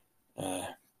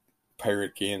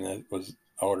pirate game that was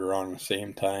out around the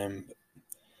same time.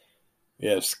 We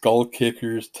have Skull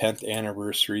Kickers 10th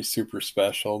Anniversary Super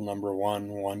Special #1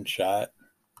 one shot.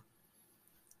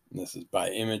 This is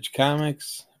by Image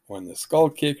Comics. When the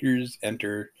Skull Kickers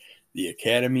enter the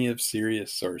Academy of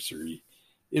Serious Sorcery,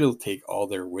 it'll take all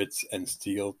their wits and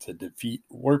steel to defeat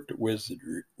warped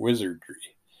wizardry,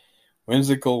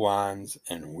 whimsical wands,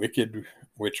 and wicked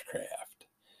witchcraft.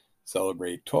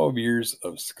 Celebrate 12 years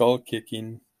of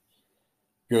skull-kicking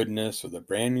goodness with a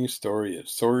brand new story of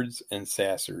swords and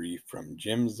sassery from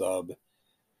Jim Zub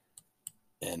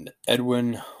and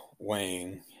Edwin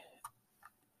Wang.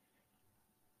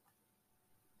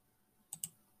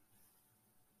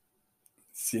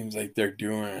 Seems like they're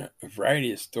doing a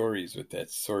variety of stories with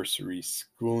that sorcery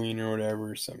schooling or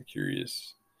whatever, so I'm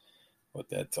curious what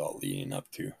that's all leading up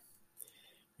to.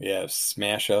 We have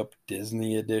Smash Up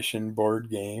Disney Edition board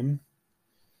game.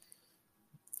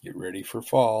 Get ready for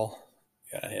fall.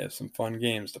 Gotta have some fun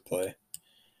games to play.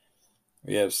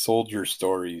 We have Soldier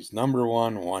Stories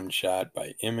 #1 one shot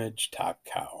by Image Top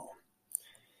Cow.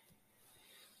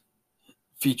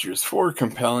 features 4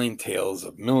 compelling tales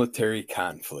of military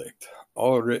conflict,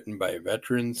 all written by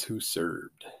veterans who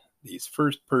served. These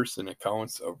first-person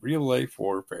accounts of real-life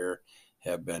warfare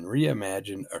have been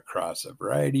reimagined across a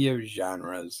variety of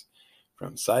genres,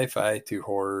 from sci-fi to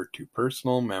horror to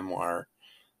personal memoir,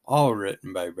 all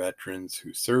written by veterans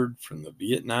who served from the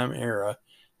Vietnam era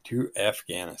to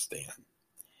Afghanistan.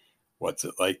 What's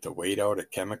it like to wait out a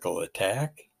chemical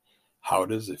attack? How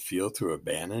does it feel to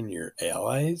abandon your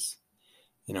allies?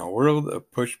 In a world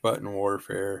of push-button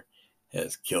warfare,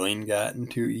 has killing gotten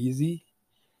too easy?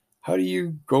 How do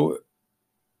you go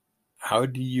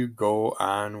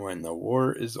on when the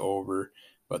war is over,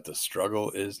 but the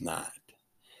struggle is not?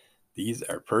 These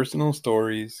are personal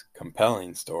stories,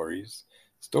 compelling stories,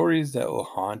 stories that will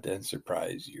haunt and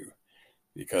surprise you,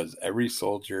 because every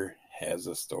soldier has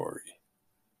a story.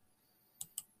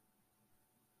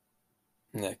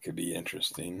 And that could be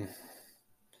interesting.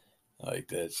 Like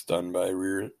that it's done by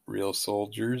real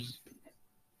soldiers.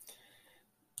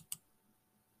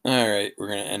 All right, we're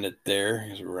going to end it there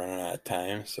because we're running out of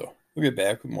time. So we'll get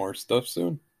back with more stuff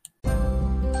soon.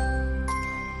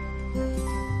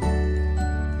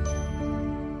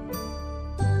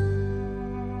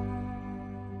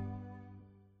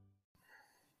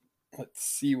 Let's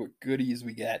see what goodies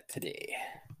we got today.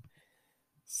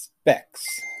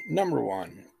 Specs, number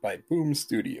 1 by Boom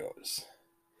Studios.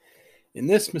 In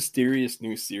this mysterious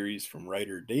new series from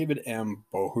writer David M.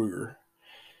 Bohur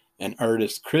and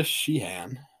artist Chris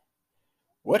Sheehan,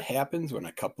 what happens when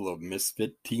a couple of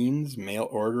misfit teens mail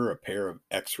order a pair of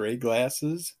X-ray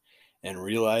glasses and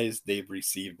realize they've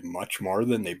received much more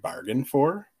than they bargained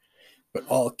for? But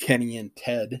all Kenny and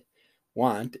Ted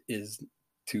want is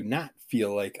to not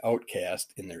feel like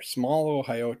outcast in their small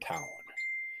Ohio town.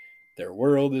 Their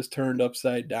world is turned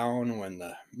upside down when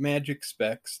the magic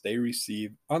specs they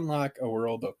receive unlock a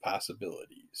world of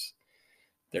possibilities.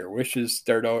 Their wishes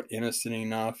start out innocent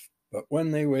enough, but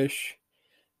when they wish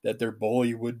that their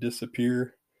bully would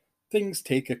disappear, things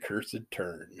take a cursed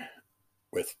turn,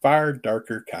 with far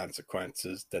darker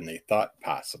consequences than they thought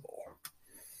possible.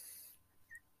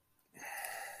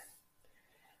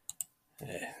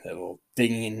 That little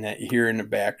dinging that you hear in the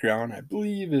background, I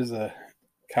believe, is a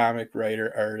comic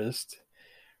writer artist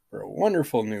for a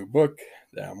wonderful new book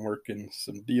that I'm working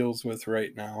some deals with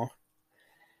right now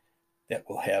that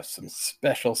will have some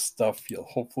special stuff you'll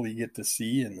hopefully get to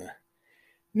see in the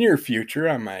near future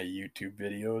on my YouTube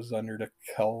videos under the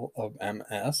Cull of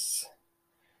MS.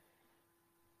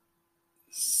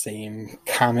 Same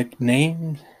comic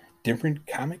name, different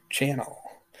comic channel.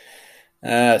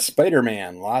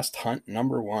 Spider-Man Lost Hunt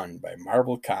number 1 by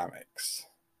Marvel Comics.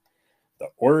 The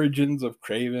origins of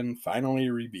Kraven finally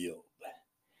revealed.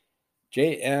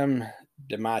 J.M.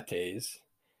 DeMatteis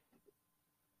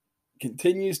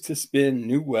continues to spin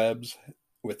new webs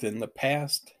within the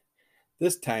past,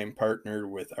 this time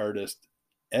partnered with artist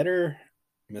Eder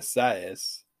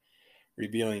Messias,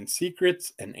 revealing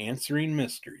secrets and answering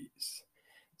mysteries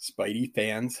Spidey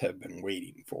fans have been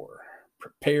waiting for.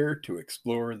 Prepare to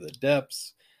explore the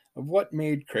depths of what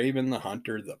made Kraven the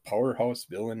Hunter the powerhouse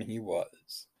villain he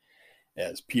was.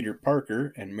 As Peter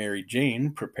Parker and Mary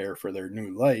Jane prepare for their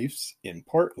new lives in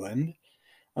Portland,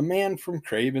 a man from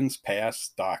Kraven's past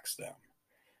stalks them.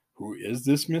 Who is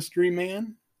this mystery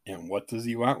man? And what does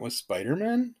he want with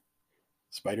Spider-Man?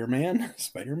 Spider-Man?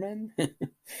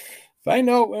 Find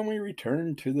out when we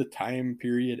return to the time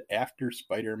period after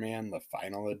Spider-Man: The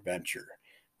Final Adventure,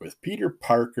 with Peter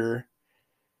Parker,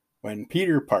 when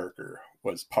Peter Parker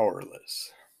was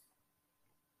powerless.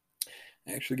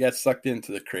 I actually got sucked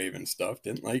into the Kraven stuff.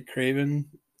 Didn't like Kraven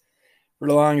for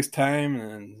the longest time,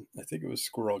 and I think it was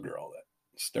Squirrel Girl that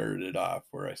started it off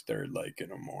where I started liking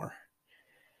him more.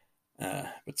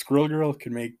 But Squirrel Girl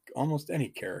can make almost any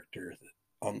character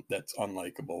that's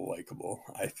unlikable likable,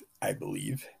 I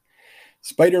believe.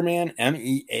 Spider-Man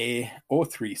MEA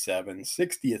 037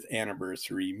 60th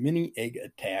Anniversary Mini Egg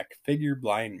Attack Figure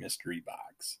Blind Mystery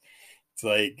Box. It's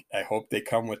like, I hope they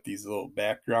come with these little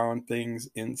background things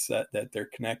inset that they're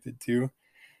connected to,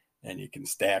 and you can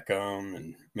stack them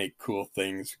and make cool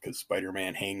things because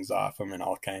Spider-Man hangs off them in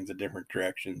all kinds of different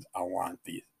directions. I want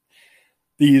these.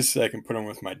 These, I can put them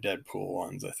with my Deadpool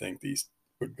ones. I think these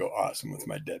would go awesome with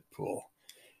my Deadpool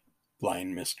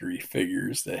blind mystery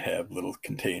figures that have little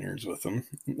containers with them.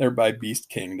 They're by Beast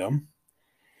Kingdom.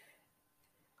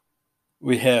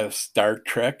 We have Star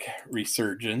Trek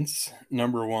Resurgence,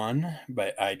 number 1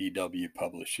 by IDW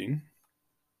Publishing.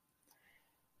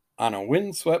 On a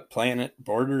windswept planet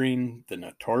bordering the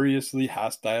notoriously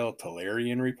hostile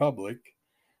Talarian Republic,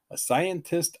 a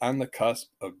scientist on the cusp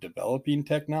of developing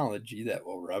technology that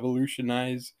will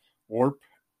revolutionize warp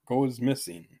goes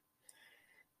missing.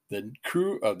 The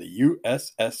crew of the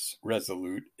USS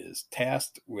Resolute is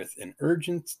tasked with an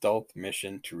urgent stealth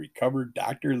mission to recover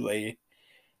Dr.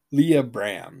 Leah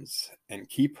Brahms and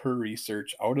keep her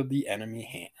research out of the enemy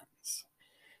hands.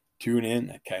 Tune in,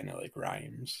 that kind of like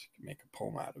rhymes, you can make a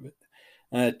poem out of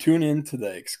it. Tune in to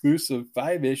the exclusive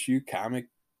 5-issue comic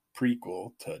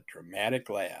prequel to Dramatic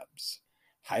Labs'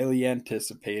 highly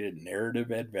anticipated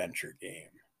narrative adventure game,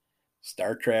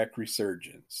 Star Trek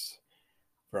Resurgence,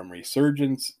 from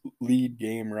Resurgence lead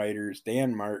game writers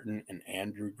Dan Martin and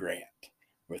Andrew Grant,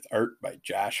 with art by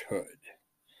Josh Hood.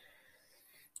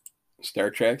 Star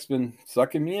Trek's been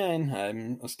sucking me in.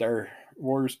 I'm a Star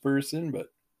Wars person, but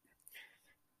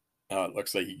it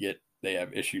looks like they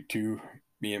have issue 2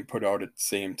 being put out at the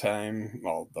same time.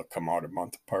 Well, they'll come out a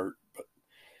month apart, but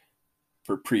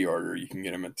for pre-order, you can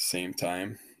get them at the same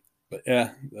time. But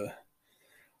yeah, the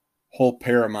whole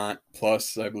Paramount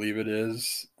Plus, I believe it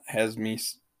is, has me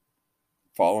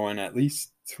following at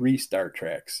least 3 Star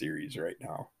Trek series right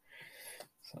now.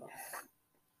 So,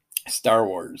 Star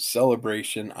Wars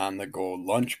Celebration on the Go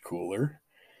Lunch Cooler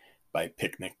by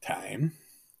Picnic Time.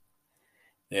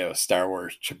 They have a Star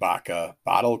Wars Chewbacca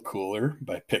bottle cooler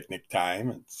by Picnic Time.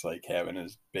 It's like having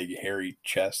his big hairy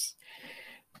chest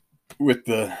with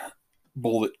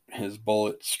his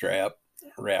bullet strap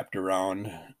wrapped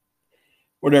around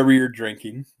whatever you're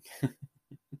drinking.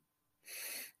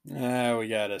 We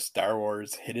got a Star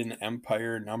Wars Hidden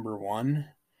Empire #1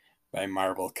 by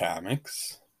Marvel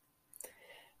Comics.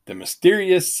 The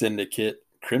mysterious syndicate,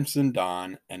 Crimson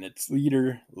Dawn, and its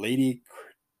leader, Lady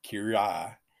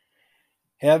Qi'ra,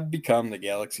 have become the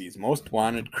galaxy's most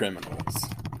wanted criminals.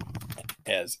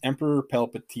 As Emperor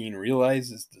Palpatine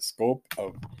realizes the scope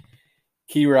of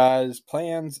Qi'ra's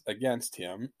plans against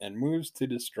him and moves to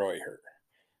destroy her.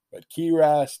 But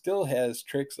Qi'ra still has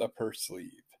tricks up her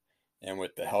sleeve, and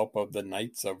with the help of the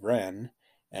Knights of Ren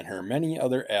and her many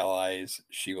other allies,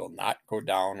 she will not go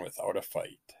down without a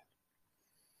fight.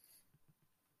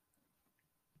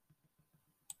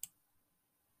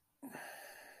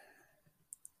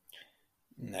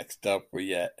 Next up, we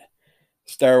get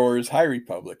Star Wars High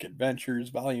Republic Adventures,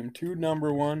 Volume 2,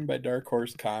 #1 by Dark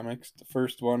Horse Comics. The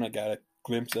first one, I got a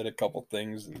glimpse at a couple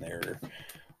things, and they're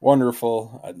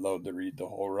wonderful. I'd love to read the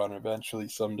whole run eventually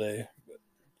someday, but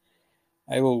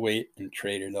I will wait and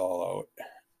trade it all out.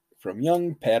 From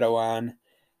young Padawan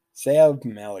Sav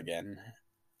Maligan,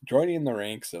 joining the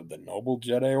ranks of the Noble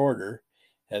Jedi Order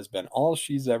has been all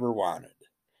she's ever wanted.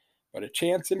 But a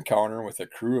chance encounter with a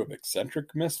crew of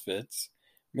eccentric misfits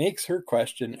makes her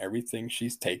question everything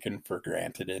she's taken for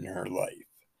granted in her life.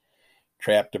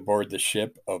 Trapped aboard the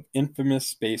ship of infamous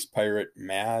space pirate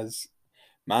Maz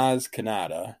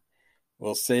Kanata,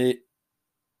 will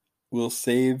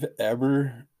Save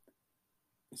ever...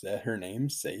 Is that her name?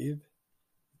 Save?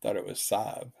 I thought it was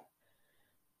Sav.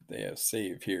 They have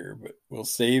Save here, but will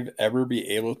Save ever be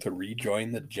able to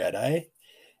rejoin the Jedi?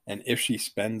 And if she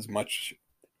spends much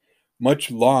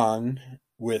long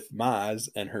with Maz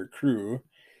and her crew,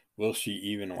 will she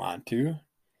even want to?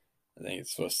 I think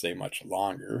it's supposed to say much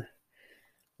longer.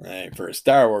 For a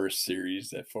Star Wars series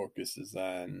that focuses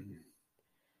on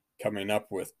coming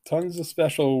up with tons of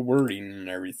special wording and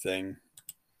everything,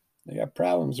 they got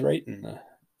problems writing the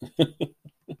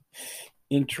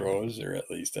intros, or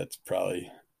at least that's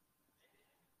probably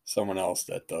someone else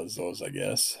that does those, I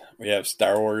guess. We have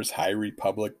Star Wars High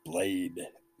Republic Blade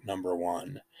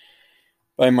 #1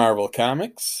 by Marvel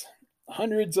Comics.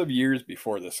 Hundreds of years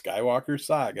before the Skywalker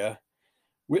saga,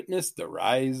 witnessed the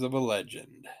rise of a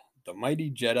legend, the mighty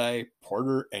Jedi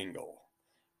Porter Engle,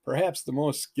 perhaps the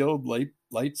most skilled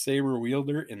lightsaber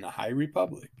wielder in the High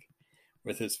Republic.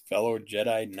 With his fellow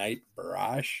Jedi Knight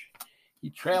Barash, he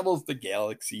travels the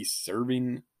galaxy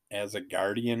serving as a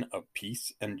guardian of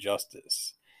peace and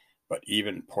justice. But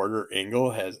even Porter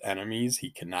Engle has enemies he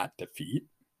cannot defeat.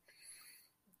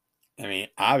 I mean,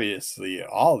 obviously,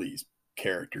 all these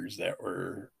characters that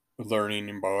we're learning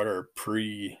about are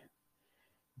pre-Vader,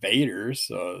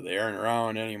 so they aren't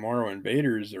around anymore when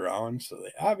Vader's around, so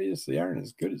they obviously aren't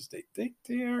as good as they think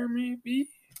they are, maybe.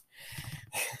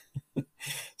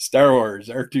 Star Wars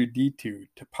R2-D2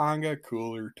 Topanga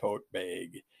Cooler Tote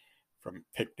Bag from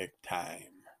Picnic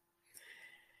Time.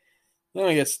 Then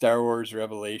we get Star Wars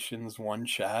Revelations One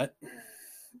Shot.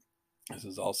 This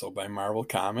is also by Marvel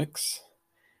Comics.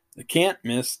 The can't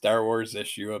miss Star Wars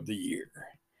issue of the year.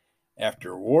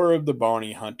 After War of the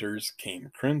Bounty Hunters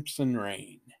came Crimson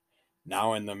Reign.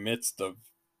 Now in the midst of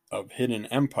Hidden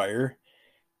Empire,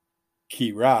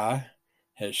 Qi'ra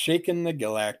has shaken the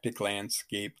galactic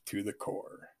landscape to the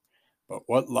core. But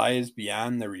what lies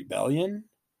beyond the rebellion?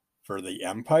 For the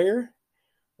Empire?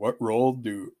 What role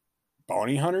do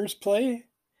bounty hunters play?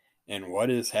 And what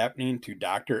is happening to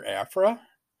Dr. Aphra?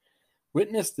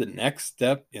 Witness the next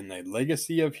step in the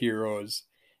legacy of heroes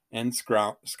and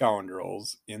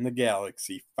scoundrels in the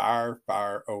galaxy far,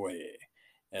 far away,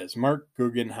 as Mark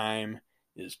Guggenheim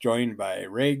is joined by a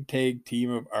ragtag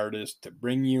team of artists to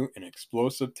bring you an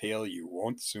explosive tale you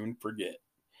won't soon forget.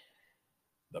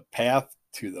 The path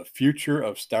to the future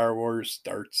of Star Wars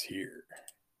starts here.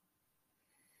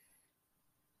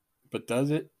 But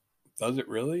does it? Does it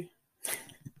really?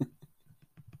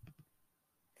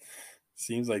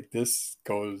 Seems like this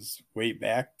goes way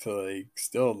back to like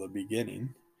still the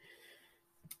beginning.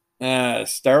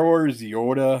 Star Wars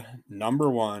Yoda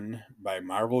 #1 by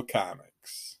Marvel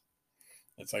Comics.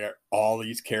 It's like all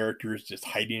these characters just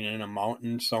hiding in a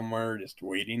mountain somewhere, just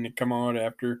waiting to come out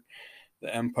after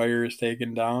the Empire is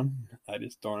taken down. I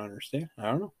just don't understand. I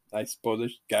don't know. I suppose I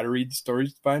got to read the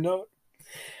stories to find out.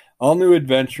 All new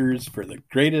adventures for the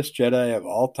greatest Jedi of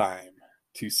all time.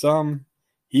 To some,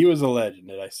 he was a legend.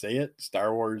 Did I say it?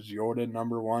 Star Wars Yoda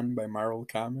 #1 by Marvel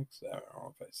Comics. I don't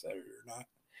know if I said it or not.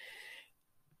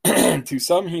 To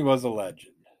some, he was a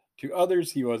legend. To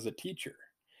others, he was a teacher.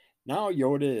 Now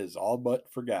Yoda is all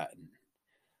but forgotten,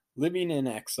 living in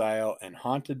exile and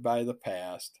haunted by the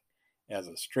past, as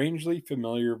a strangely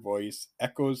familiar voice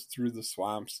echoes through the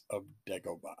swamps of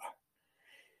Dagobah.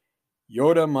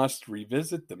 Yoda must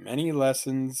revisit the many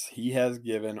lessons he has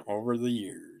given over the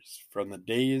years, from the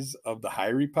days of the High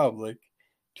Republic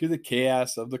to the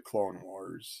chaos of the Clone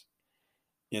Wars.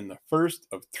 In the first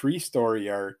of 3 story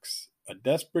arcs, a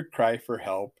desperate cry for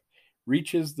help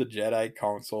reaches the Jedi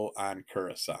Council on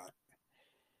Coruscant,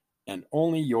 and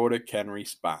only Yoda can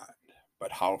respond.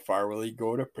 But how far will he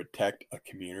go to protect a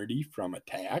community from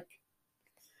attack?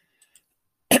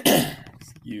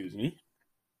 Excuse me.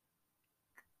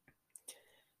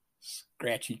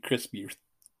 Scratchy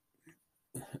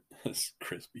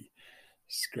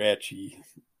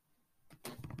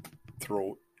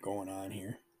throat going on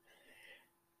here.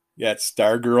 You got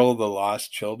Stargirl, The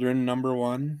Lost Children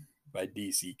 #1 by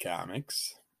DC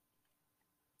Comics.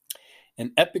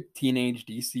 An epic teenage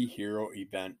DC hero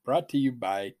event brought to you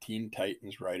by Teen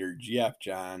Titans writer Geoff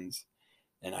Johns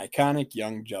and iconic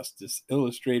Young Justice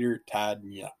illustrator Todd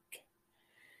Nyuk.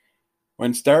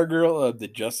 When Stargirl of the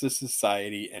Justice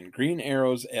Society and Green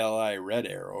Arrow's ally Red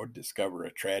Arrow discover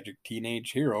a tragic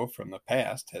teenage hero from the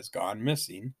past has gone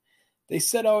missing, they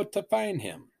set out to find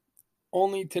him,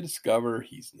 only to discover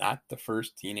he's not the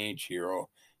first teenage hero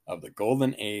of the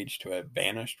Golden Age to have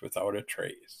vanished without a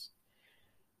trace.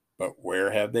 But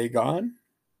where have they gone?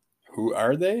 Who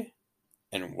are they?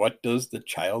 And what does the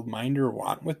childminder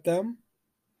want with them?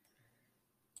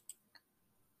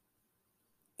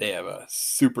 They have a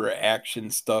super action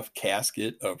stuffed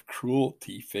casket of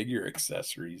Cruelty figure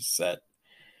accessories set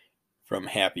from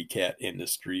Happy Cat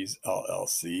Industries,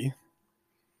 LLC.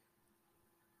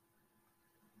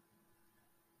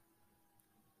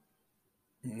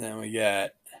 And then we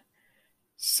got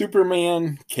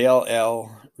Superman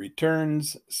Kal-El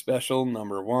Returns Special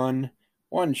 #1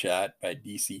 one-shot by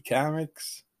DC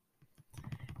Comics.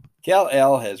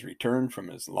 Kal-El has returned from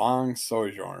his long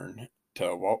sojourn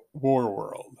to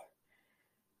Warworld.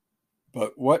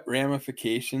 But what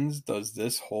ramifications does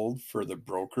this hold for the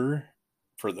broader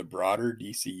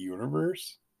DC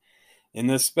universe? In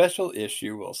this special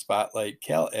issue, we'll spotlight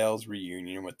Kal-El's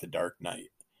reunion with the Dark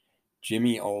Knight,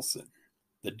 Jimmy Olsen,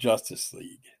 the Justice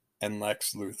League, and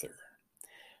Lex Luthor.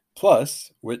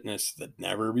 Plus, witness the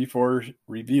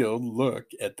never-before-revealed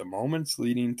look at the moments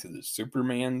leading to the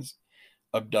Superman's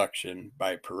abduction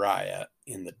by Pariah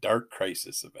in the Dark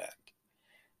Crisis event.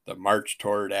 The march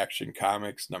toward Action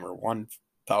Comics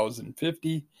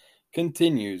 #1050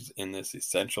 continues in this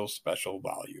essential special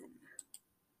volume.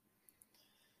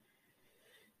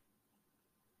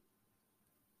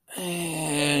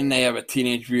 And they have a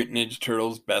Teenage Mutant Ninja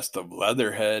Turtles Best of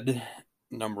Leatherhead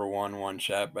 #1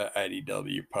 one-shot by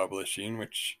IDW Publishing,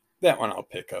 which that one I'll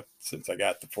pick up since I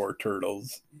got the 4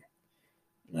 turtles.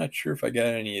 Not sure if I got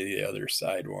any of the other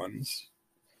side ones,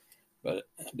 but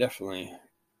definitely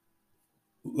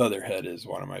Leatherhead is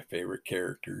one of my favorite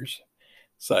characters,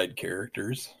 side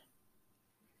characters.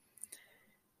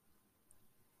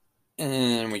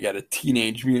 And we got a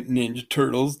Teenage Mutant Ninja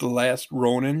Turtles, The Last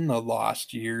Ronin, The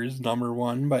Lost Years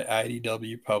 #1 by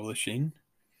IDW Publishing.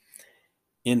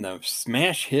 In the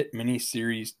smash hit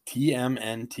miniseries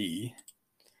TMNT,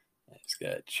 I just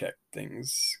gotta check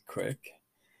things quick.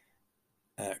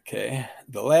 Okay,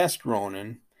 The Last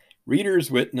Ronin, readers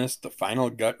witnessed the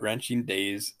final gut-wrenching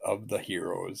days of the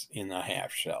heroes in the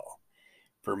half-shell.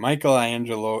 For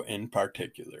Michelangelo in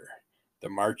particular, the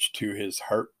march to his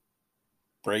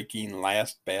breaking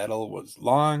last battle was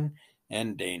long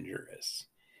and dangerous,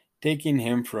 taking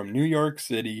him from New York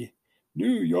City,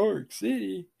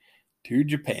 to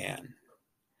Japan,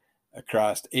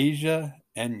 across Asia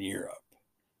and Europe,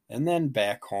 and then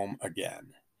back home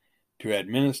again to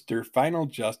administer final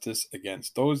justice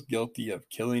against those guilty of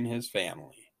killing his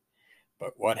family.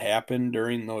 But what happened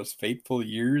during those fateful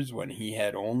years when he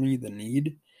had only the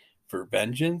need for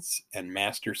vengeance and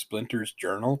Master Splinter's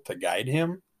journal to guide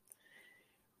him?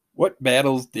 What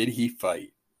battles did he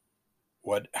fight?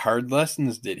 What hard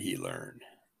lessons did he learn?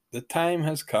 The time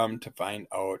has come to find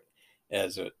out,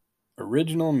 as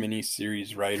original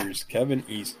miniseries writers Kevin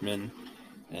Eastman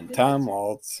and Tom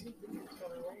Waltz.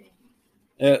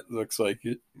 It looks like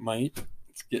it might.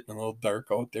 It's getting a little dark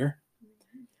out there.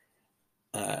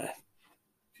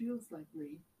 Feels like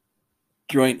rain.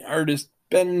 Join artist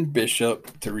Ben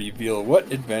Bishop to reveal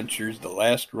what adventures the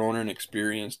last Ronin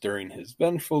experienced during his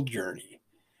vengeful journey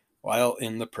while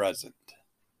in the present.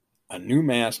 A new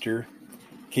master,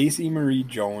 Casey Marie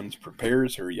Jones,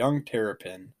 prepares her young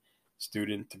Terrapin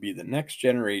student to be the next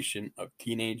generation of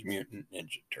Teenage Mutant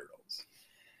Ninja Turtles.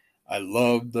 I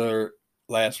loved the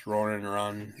last Ronin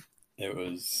run. It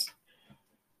was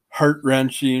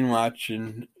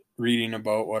heart-wrenching reading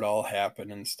about what all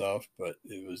happened and stuff, but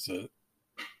it was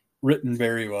written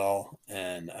very well,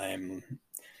 and I'm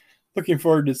looking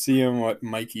forward to seeing what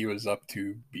Mikey was up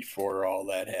to before all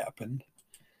that happened.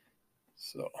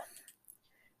 So,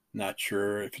 not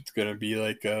sure if it's going to be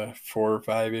like a 4 or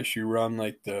 5 issue run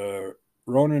like the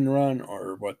Ronin run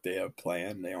or what they have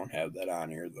planned. They don't have that on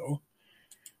here, though.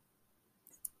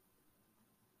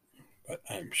 But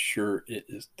I'm sure it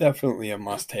is definitely a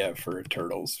must-have for a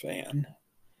Turtles fan.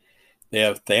 They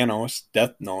have Thanos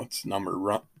Death Notes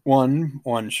number 1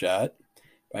 one-shot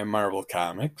by Marvel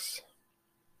Comics.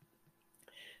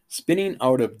 Spinning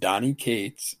out of Donny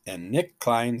Cates and Nick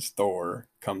Klein's Thor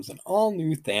comes an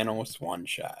all-new Thanos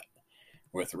one-shot,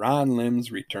 with Ron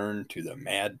Lim's return to the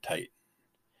Mad Titan.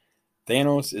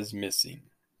 Thanos is missing,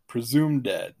 presumed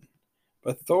dead,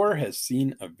 but Thor has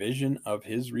seen a vision of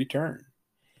his return,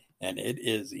 and it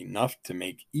is enough to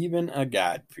make even a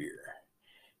god fear.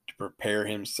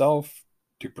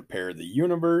 To prepare the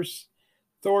universe,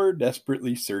 Thor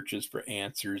desperately searches for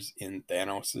answers in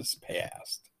Thanos'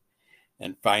 past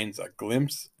and finds a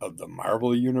glimpse of the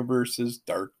Marvel Universe's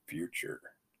dark future.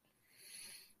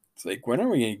 It's like, when are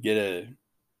we going to get a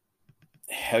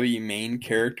heavy main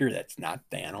character that's not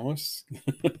Thanos?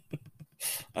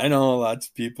 I know lots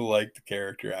of people like the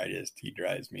character. He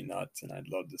drives me nuts, and I'd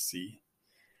love to see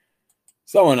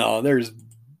someone else. There's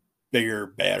bigger,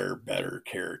 better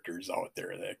characters out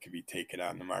there that could be taken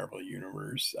on the Marvel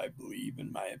Universe, I believe,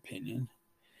 in my opinion.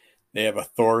 They have a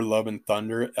Thor Love and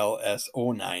Thunder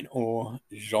LS090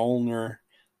 Jolner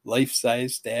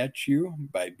life-size statue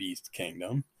by Beast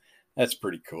Kingdom. That's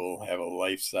pretty cool. Have a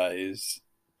life-size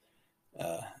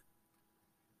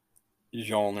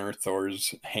Jolner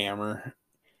Thor's hammer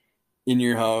in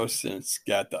your house, and it's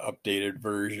got the updated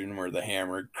version where the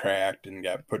hammer cracked and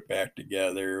got put back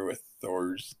together with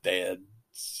Thor's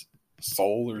dad's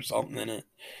soul or something in it.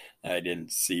 I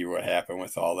didn't see what happened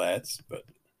with all that, but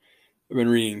I've been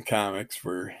reading comics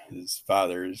where his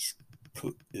father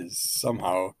is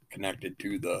somehow connected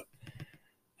to the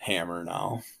hammer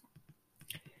now,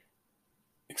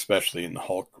 especially in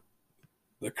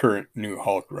the current new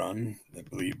Hulk run, I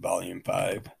believe Volume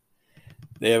 5.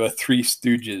 They have a Three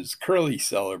Stooges Curly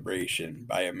celebration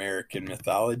by American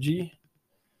Mythology.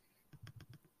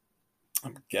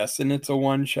 I'm guessing it's a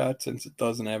one-shot since it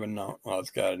doesn't have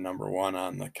it's got a number 1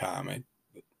 on the comic.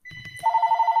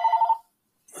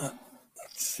 Let's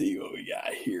see what we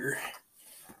got here.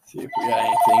 See if we got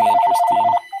anything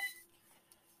interesting.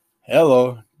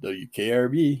 Hello,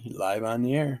 WKRB, live on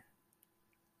the air.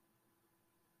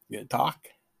 You gonna talk?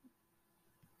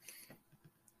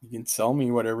 You can sell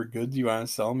me whatever goods you want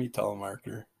to sell me,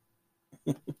 telemarketer.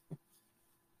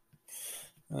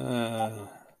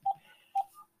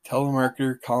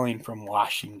 Telemarketer calling from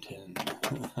Washington.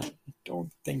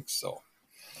 Don't think so.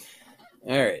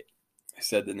 All right. I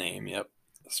said the name, yep.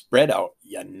 Spread out,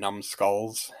 you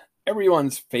numbskulls.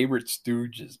 Everyone's favorite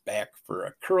stooge is back for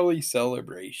a curly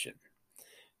celebration.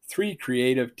 3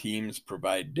 creative teams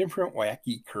provide different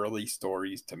wacky curly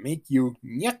stories to make you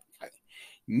nyuk,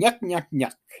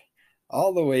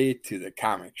 all the way to the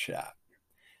comic shop.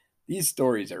 These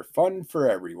stories are fun for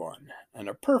everyone, and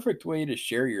a perfect way to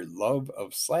share your love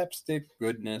of slapstick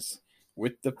goodness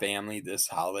with the family this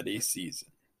holiday season.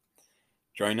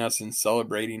 Join us in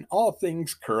celebrating all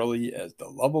things curly as the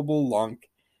lovable Lunk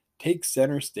takes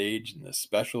center stage in this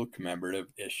special commemorative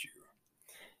issue.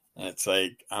 It's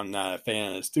like I'm not a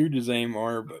fan of the Stooges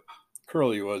anymore, but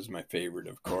Curly was my favorite,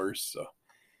 of course. So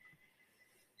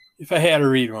if I had to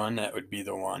read one, that would be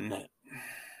the one that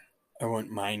I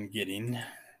wouldn't mind getting.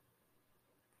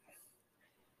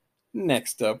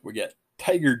 Next up, we got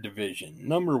Tiger Division,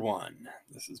 number 1.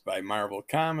 This is by Marvel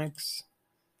Comics.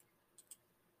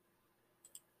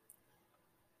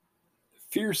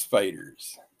 Fierce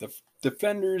fighters. The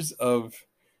defenders of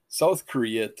South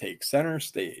Korea take center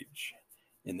stage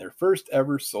in their first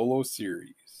ever solo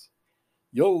series.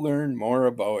 You'll learn more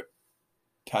about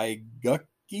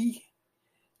Taegukgi,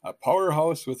 a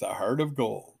powerhouse with a heart of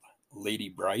gold, Lady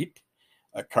Bright,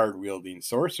 a card-wielding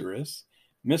sorceress,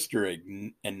 Mr.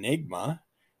 Enigma,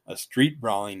 a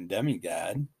street-brawling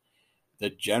demigod, the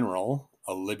General,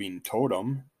 a living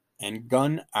totem, and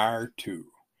Gun R2,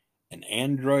 an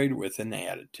android with an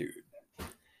attitude.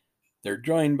 They're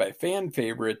joined by fan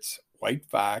favorites White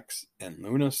Fox and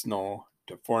Luna Snow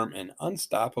to form an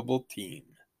unstoppable team.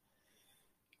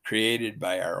 Created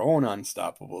by our own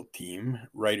unstoppable team,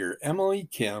 writer Emily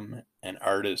Kim and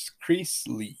artist Chris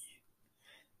Lee.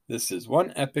 This is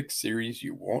one epic series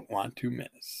you won't want to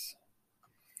miss.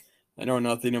 I know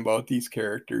nothing about these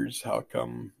characters. How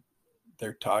come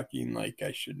they're talking like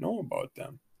I should know about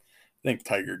them? I think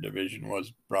Tiger Division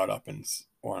was brought up in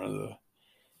one of the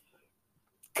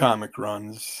comic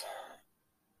runs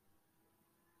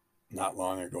not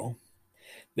long ago.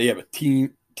 They have a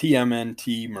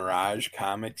TMNT Mirage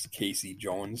Comics Casey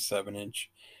Jones 7-inch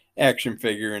action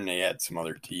figure, and they had some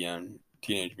other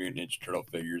Teenage Mutant Ninja Turtle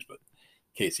figures, but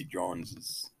Casey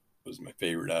Jones was my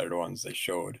favorite out of the ones they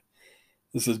showed.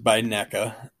 This is by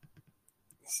NECA,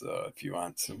 so if you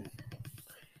want some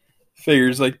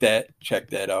figures like that, check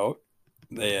that out.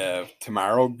 They have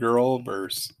Tomorrow Girl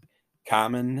versus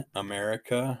Common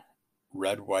America,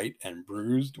 Red, White, and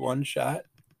Bruised one-shot,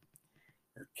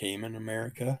 or Cayman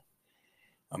America.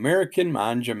 American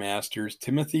Manja Masters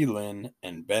Timothy Lynn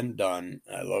and Ben Dunn.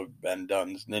 I love Ben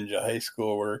Dunn's Ninja High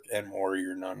School work and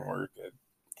Warrior Nun work. I've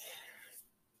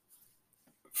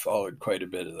followed quite a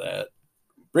bit of that.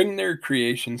 Bring their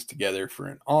creations together for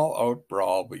an all-out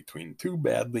brawl between two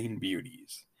battling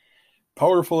beauties.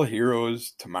 Powerful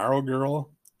heroes Tomorrow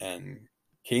Girl and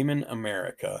Cayman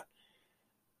America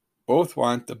both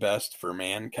want the best for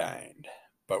mankind,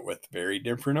 but with very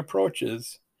different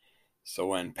approaches. So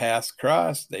when paths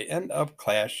cross, they end up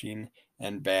clashing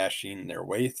and bashing their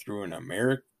way through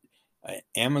an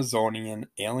Amazonian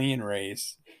alien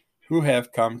race who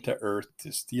have come to Earth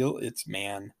to steal its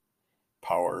man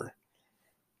power.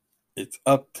 It's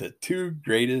up to the two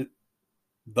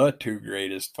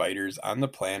greatest fighters on the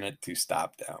planet to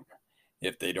stop them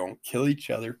if they don't kill each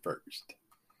other first.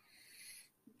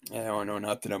 I don't know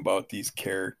nothing about these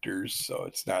characters, so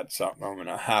it's not something I'm going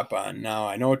to hop on now.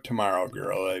 I know Tomorrow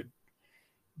Girl. I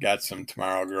got some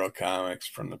Tomorrow Girl comics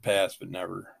from the past, but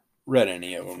never read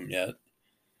any of them yet.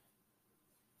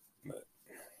 But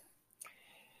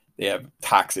they have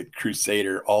Toxic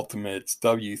Crusader Ultimates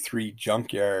W3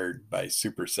 Junkyard by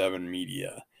Super 7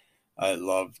 Media. I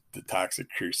love the Toxic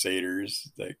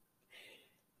Crusaders.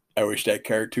 I wish that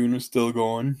cartoon was still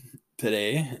going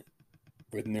today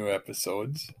with new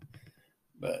episodes.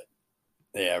 But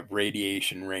they have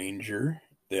Radiation Ranger.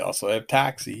 They also have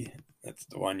Toxie. That's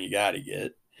the one you got to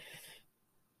get.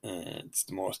 And it's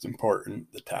the most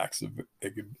important, the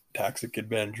Toxic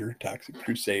Avenger, Toxic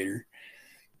Crusader.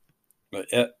 But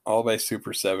all by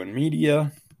Super 7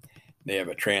 Media. They have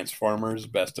a Transformers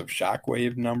Best of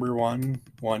Shockwave number 1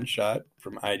 one-shot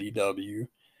from IDW.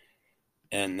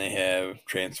 And they have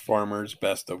Transformers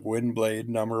Best of Windblade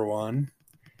number 1.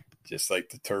 Just like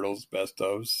the Turtles Best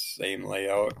of, same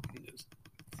layout. Just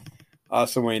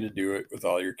awesome way to do it with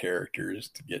all your characters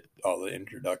to get all the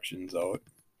introductions out.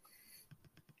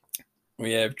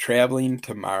 We have Traveling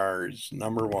to Mars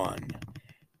number 1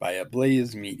 by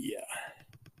Ablaze Media.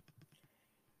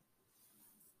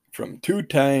 From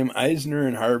two-time Eisner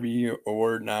and Harvey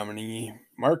Award nominee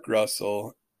Mark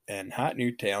Russell and hot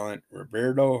new talent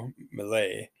Roberto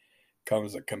Millet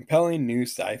comes a compelling new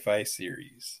sci-fi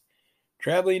series.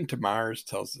 Traveling to Mars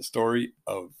tells the story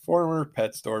of former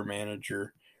pet store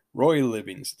manager Roy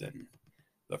Livingston,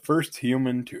 the first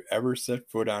human to ever set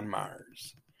foot on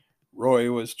Mars.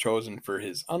 Roy was chosen for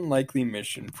his unlikely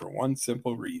mission for one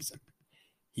simple reason.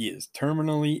 He is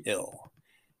terminally ill,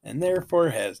 and therefore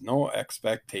has no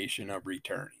expectation of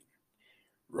returning.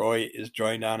 Roy is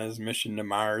joined on his mission to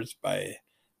Mars by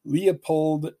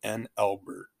Leopold and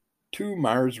Albert, two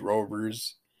Mars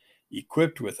rovers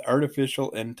equipped with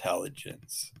artificial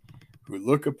intelligence, who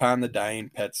look upon the dying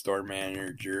pet store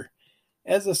manager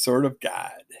as a sort of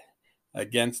god,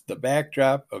 against the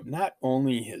backdrop of not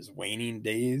only his waning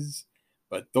days,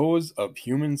 but those of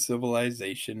human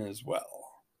civilization as well.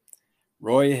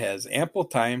 Roy has ample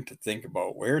time to think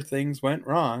about where things went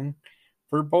wrong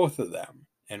for both of them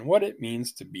and what it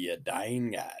means to be a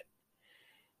dying god.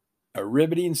 A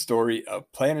riveting story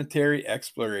of planetary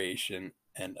exploration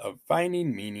and of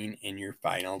finding meaning in your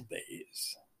final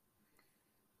days.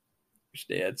 Wish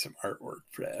they had some artwork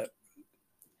for that.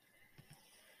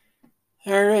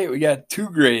 All right, we got Two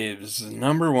Graves,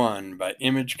 #1 by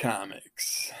Image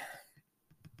Comics.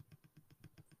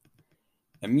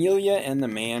 Amelia and the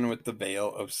man with the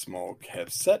veil of smoke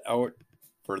have set out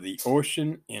for the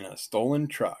ocean in a stolen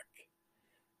truck.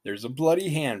 There's a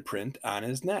bloody handprint on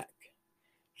his neck.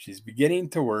 She's beginning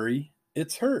to worry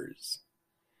it's hers.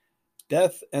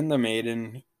 Death and the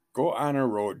maiden go on a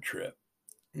road trip.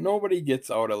 Nobody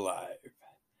gets out alive.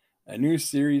 A new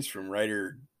series from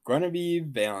writer Guinevere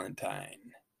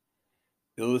Valentine.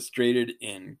 Illustrated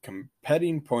in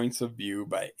competing points of view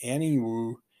by Annie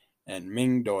Wu and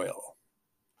Ming Doyle.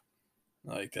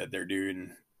 I like that they're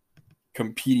doing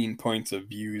competing points of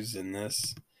views in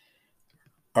this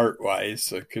art-wise,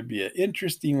 so it could be an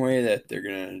interesting way that they're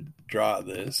going to draw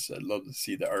this. I'd love to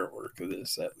see the artwork of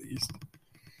this at least.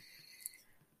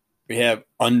 We have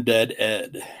Undead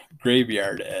Ed,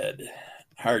 Graveyard Ed,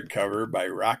 hardcover by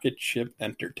Rocket Ship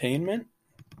Entertainment.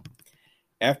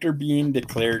 After being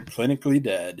declared clinically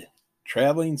dead,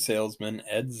 traveling salesman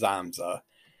Ed Zamza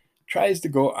tries to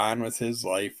go on with his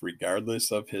life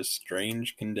regardless of his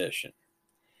strange condition,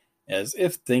 as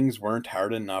if things weren't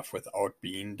hard enough without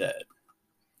being dead.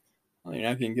 Well, you're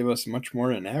not going to give us much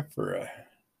more than that for a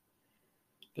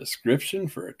description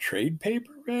for a trade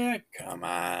paperback? Come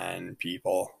on,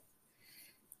 people.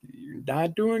 You're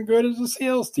not doing good as a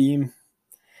sales team.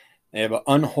 They have an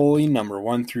unholy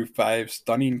 #1 through 5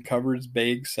 stunning covers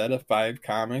bag set of 5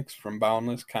 comics from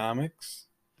Boundless Comics.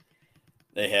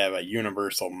 They have a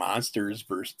Universal Monsters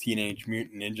vs. Teenage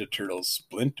Mutant Ninja Turtles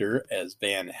Splinter as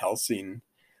Van Helsing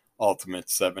Ultimate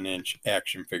 7-inch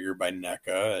action figure by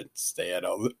NECA. They had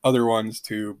other ones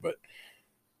too, but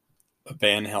a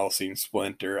Van Helsing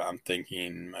Splinter, I'm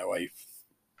thinking my wife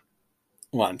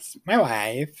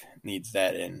needs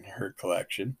that in her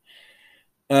collection.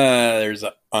 There's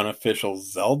an unofficial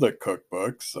Zelda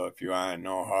cookbook, so if you want to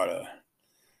know how to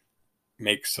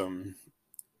make some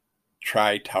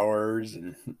Tri-Towers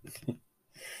and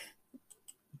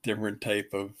different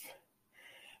type of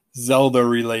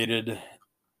Zelda-related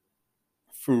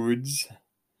foods.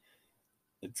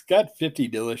 It's got 50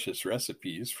 delicious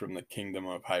recipes from the Kingdom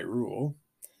of Hyrule.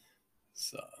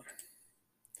 So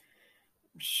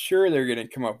I'm sure they're going to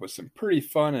come up with some pretty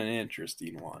fun and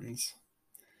interesting ones.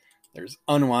 There's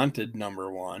Unwanted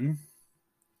 #1.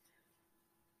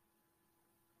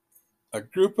 A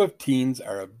group of teens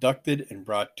are abducted and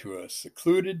brought to a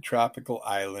secluded tropical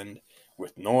island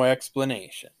with no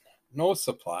explanation, no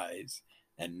supplies,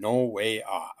 and no way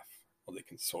off. Well, they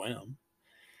can swim.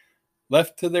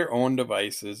 Left to their own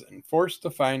devices and forced to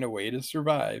find a way to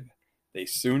survive, they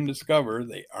soon discover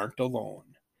they aren't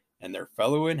alone, and their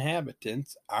fellow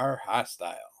inhabitants are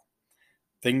hostile.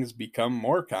 Things become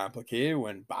more complicated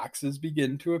when boxes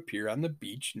begin to appear on the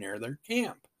beach near their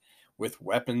camp, with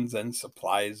weapons and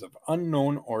supplies of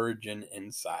unknown origin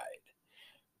inside.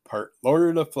 Part Lord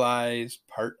of the Flies,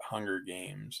 part Hunger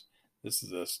Games. This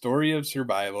is a story of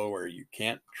survival where you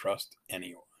can't trust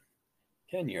anyone.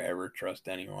 Can you ever trust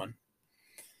anyone?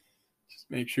 Just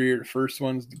make sure you're the first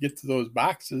ones to get to those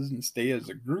boxes and stay as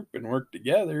a group and work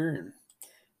together, and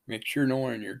make sure no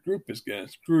one in your group is going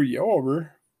to screw you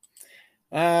over.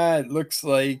 It looks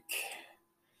like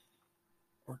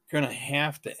we're going to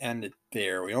have to end it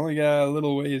there. We only got a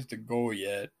little ways to go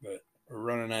yet, but we're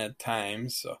running out of time,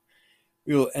 so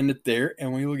we will end it there,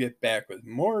 and we will get back with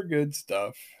more good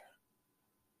stuff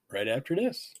right after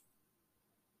this.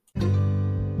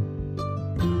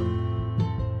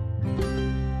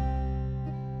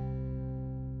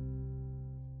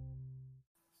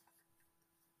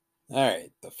 All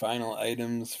right, the final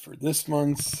items for this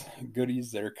month's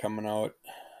goodies that are coming out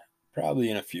probably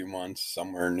in a few months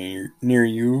somewhere near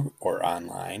you or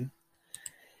online.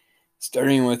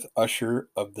 Starting with Usher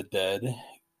of the Dead,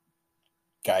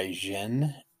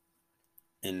 Gaijin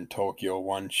in Tokyo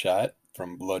one-shot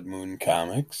from Blood Moon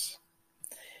Comics.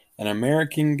 An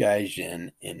American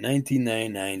Gaijin in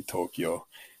 1999 Tokyo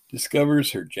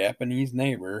discovers her Japanese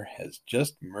neighbor has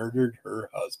just murdered her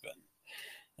husband.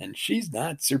 And she's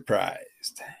not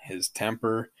surprised. His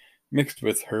temper, mixed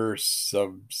with her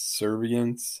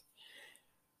subservience,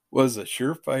 was a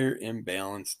surefire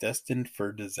imbalance destined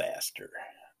for disaster.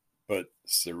 But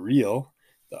Surreal,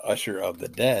 the Usher of the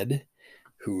Dead,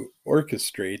 who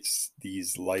orchestrates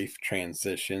these life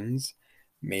transitions,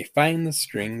 may find the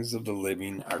strings of the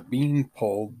living are being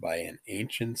pulled by an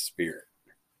ancient spirit.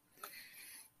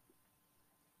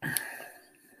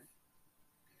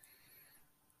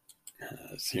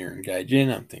 It's here in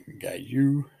Gaijin. I'm thinking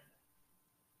Gaiju.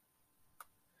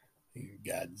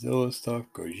 Godzilla stuff,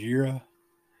 Gojira.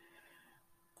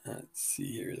 Let's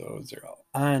see here. Those are all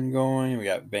ongoing. We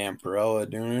got Vampirella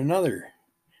doing another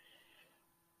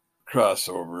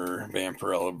crossover.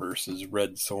 Vampirella versus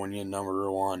Red Sonja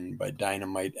 #1 by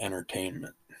Dynamite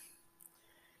Entertainment.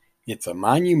 It's a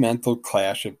monumental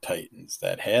clash of titans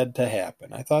that had to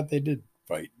happen. I thought they did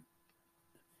fight.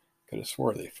 Could have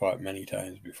swore they fought many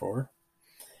times before.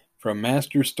 From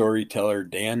master storyteller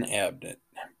Dan Abnett,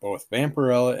 both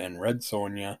Vampirella and Red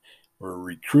Sonja were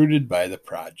recruited by the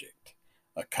Project,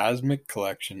 a cosmic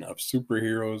collection of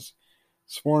superheroes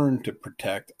sworn to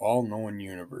protect all known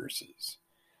universes.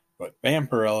 But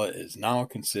Vampirella is now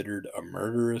considered a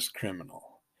murderous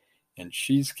criminal, and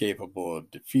she's capable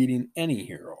of defeating any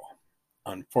hero.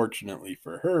 Unfortunately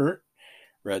for her,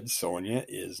 Red Sonja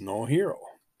is no hero.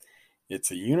 It's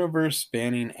a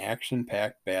universe-spanning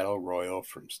action-packed battle royal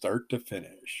from start to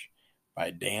finish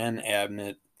by Dan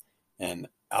Abnett and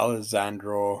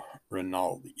Alessandro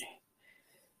Rinaldi.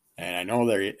 And I know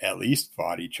they at least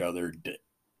fought each other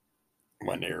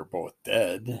when they were both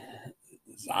dead,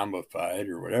 zombified,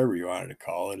 or whatever you wanted to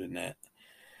call it in that.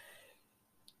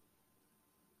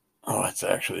 Oh, it's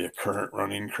actually a current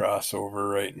running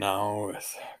crossover right now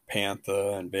with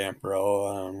Pantha and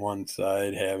Vampirella on one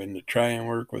side having to try and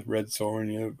work with Red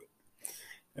Sonja, but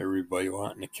everybody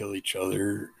wanting to kill each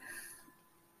other.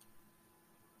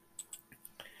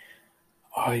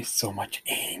 Always so much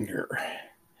anger.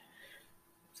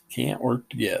 Can't work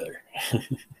together.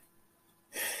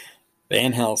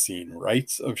 Van Helsing,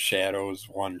 Rights of Shadows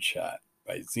one-shot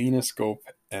by Zenescope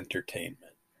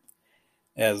Entertainment.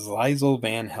 As Liesl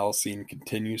Van Helsing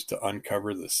continues to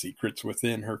uncover the secrets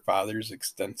within her father's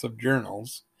extensive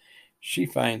journals, she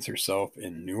finds herself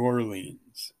in New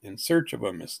Orleans in search of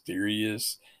a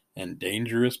mysterious and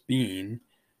dangerous being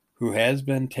who has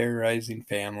been terrorizing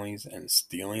families and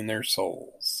stealing their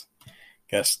souls.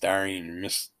 Guest starring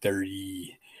Mr.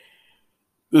 E.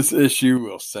 This issue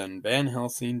will send Van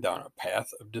Helsing down a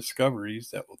path of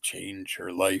discoveries that will change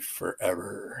her life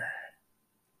forever.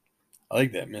 I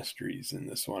like that mysteries in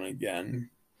this one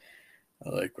again. I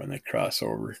like when they cross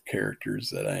over characters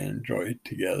that I enjoyed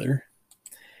together.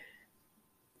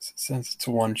 Since it's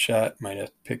a one-shot, might have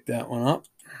to pick that one up.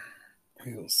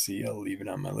 We'll see. I'll leave it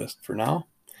on my list for now.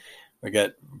 We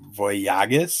got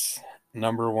Voyages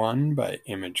 #1 by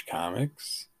Image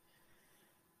Comics.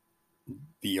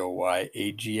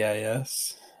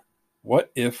 Voyagis.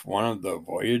 What if one of the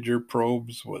Voyager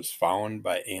probes was found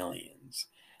by aliens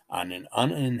on an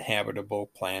uninhabitable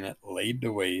planet laid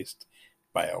to waste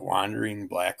by a wandering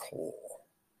black hole?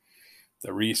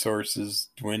 The resources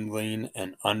dwindling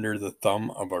and under the thumb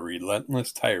of a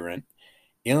relentless tyrant,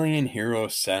 alien hero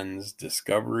Sen's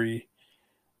discovery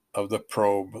of the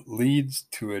probe leads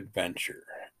to adventure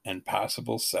and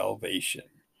possible salvation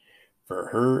for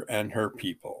her and her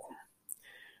people.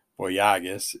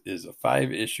 Voyages is a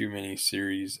 5-issue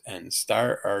miniseries and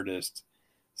star artist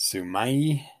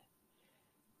Sumai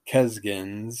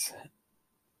Kazgin's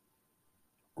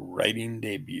writing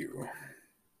debut.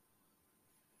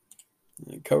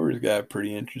 The cover's got a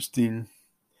pretty interesting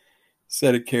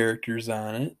set of characters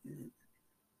on it.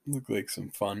 Look like some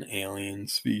fun alien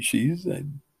species. I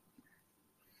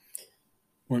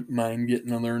wouldn't mind getting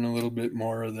to learn a little bit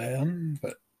more of them,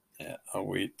 but yeah, I'll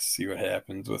wait to see what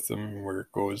happens with them and where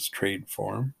it goes trade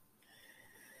form.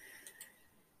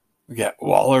 We got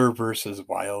Waller vs.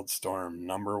 Wildstorm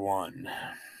 #1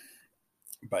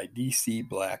 by DC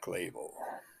Black Label.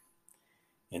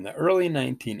 In the early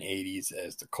 1980s,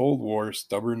 as the Cold War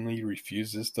stubbornly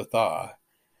refuses to thaw,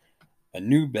 a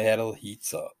new battle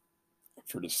heats up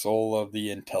for the soul of the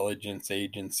intelligence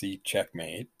agency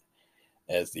Checkmate,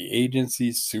 as the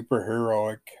agency's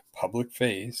superheroic public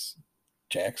face,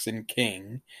 Jackson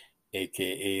King,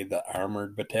 aka the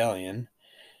Armored Battalion,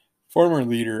 former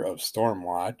leader of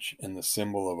Stormwatch and the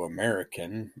symbol of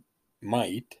American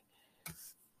might,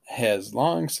 has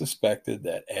long suspected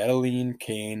that Adeline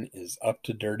Kane is up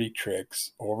to dirty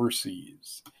tricks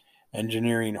overseas,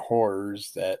 engineering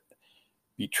horrors that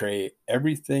betray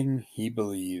everything he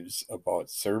believes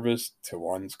about service to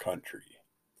one's country.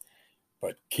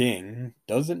 But King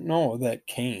doesn't know that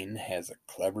Kane has a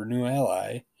clever new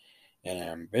ally, an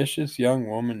ambitious young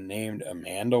woman named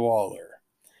Amanda Waller.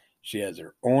 She has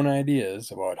her own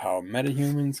ideas about how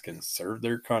metahumans can serve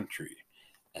their country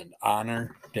and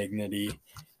honor, dignity,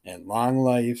 and long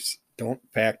lives don't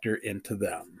factor into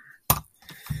them.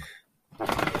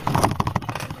 I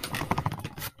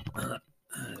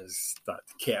just thought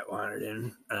the cat wandered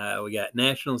in. We got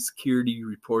National Security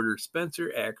reporter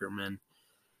Spencer Ackerman,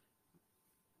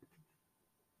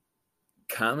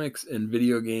 comics and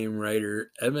video game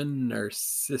writer Evan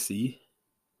Narcissi,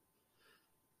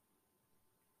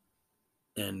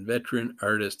 and veteran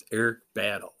artist Eric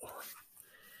Battle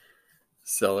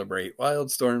celebrate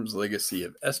Wildstorm's legacy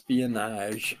of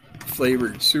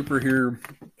espionage-flavored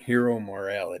superhero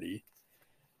morality,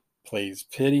 plays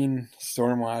pitting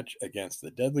Stormwatch against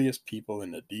the deadliest people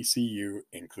in the DCU,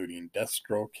 including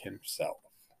Deathstroke himself.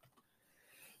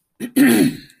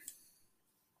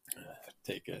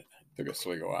 Took a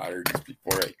swig of water just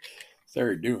before I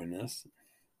started doing this.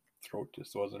 Throat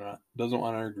just doesn't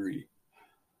want to agree.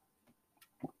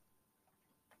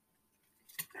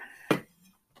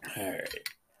 All right.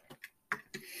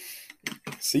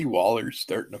 See Waller's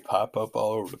starting to pop up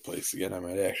all over the place again. I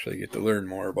might actually get to learn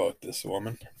more about this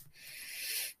woman.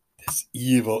 This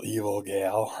evil, evil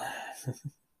gal.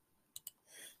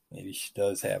 Maybe she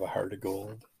does have a heart of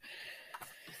gold.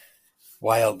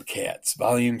 Wildcats,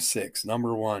 Volume 6,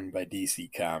 Number 1 by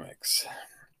DC Comics.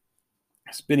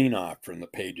 Spinning off from the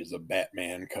pages of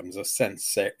Batman comes a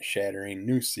sense-shattering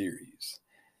new series.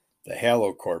 The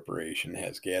Halo Corporation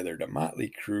has gathered a motley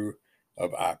crew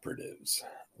of operatives,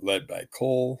 led by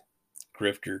Cole,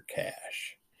 Grifter,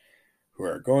 Cash, who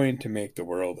are going to make the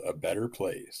world a better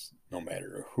place, no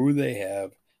matter who they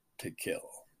have to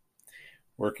kill.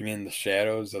 Working in the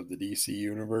shadows of the DC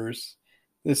universe,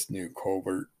 this new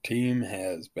covert team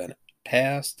has been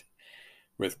tasked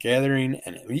with gathering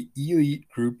an elite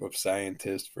group of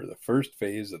scientists for the first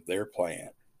phase of their plan.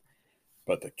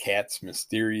 But the Cat's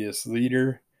mysterious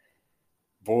leader,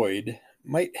 Void,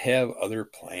 might have other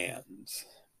plans.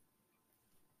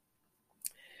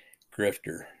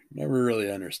 Grifter. Never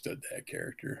really understood that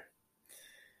character.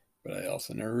 But I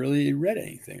also never really read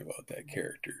anything about that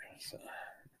character. So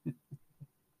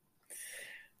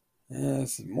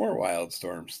this is more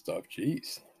Wildstorm stuff.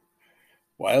 Jeez.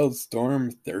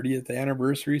 Wildstorm 30th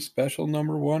Anniversary Special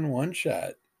Number 1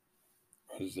 one-shot.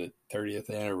 Was it 30th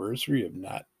anniversary of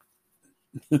not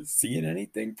seeing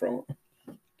anything from him?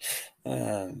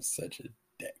 I'm such a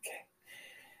dick.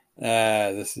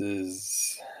 This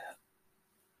is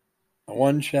a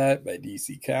one-shot by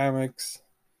DC Comics.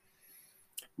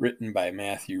 Written by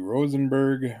Matthew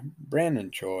Rosenberg,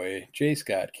 Brandon Choi, J.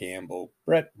 Scott Campbell,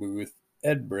 Brett Booth,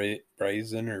 Ed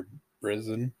Brizan,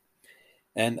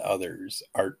 and others.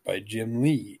 Art by Jim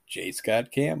Lee, J.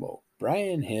 Scott Campbell,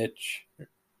 Brian Hitch,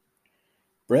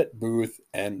 Brett Booth,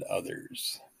 and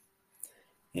others.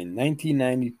 In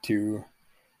 1992,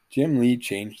 Jim Lee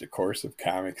changed the course of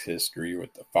comics history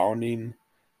with the founding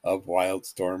of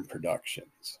Wildstorm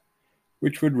Productions,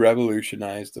 which would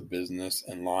revolutionize the business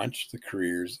and launch the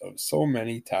careers of so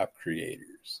many top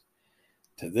creators.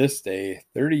 To this day,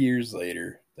 30 years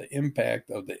later, the impact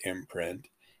of the imprint,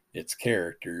 its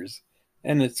characters,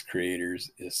 and its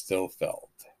creators is still felt.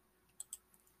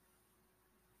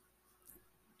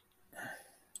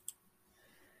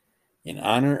 In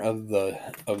honor of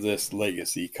this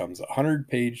legacy comes a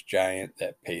 100-page giant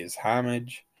that pays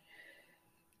homage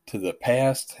to the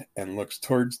past and looks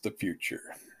towards the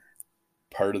future.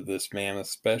 Part of this mammoth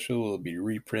special will be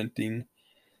reprinting,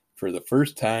 for the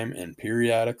first time in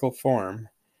periodical form,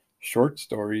 short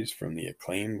stories from the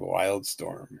acclaimed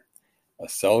Wildstorm, a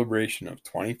celebration of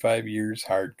 25 years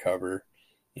hardcover,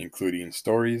 including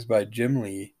stories by Jim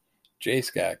Lee, J.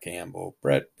 Scott Campbell,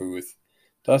 Brett Booth,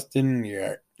 Dustin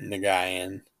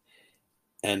Nguyen,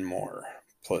 and more,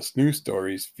 plus new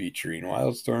stories featuring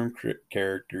Wildstorm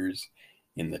characters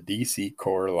in the DC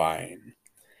core line,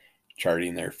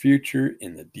 charting their future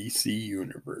in the DC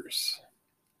universe.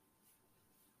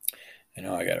 I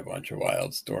know I got a bunch of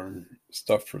Wildstorm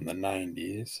stuff from the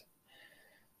 90s.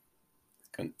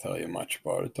 Couldn't tell you much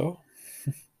about it, though.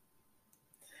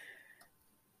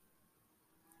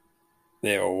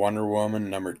 They have a Wonder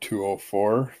Woman number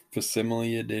 204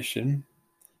 facsimile edition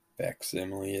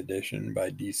by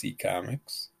DC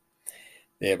Comics.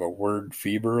 They have a Word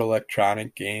Fever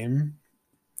electronic game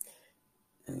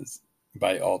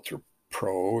by Ultra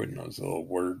Pro, and those little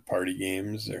word party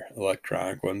games, they're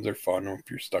electronic ones, are fun if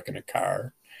you're stuck in a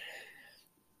car.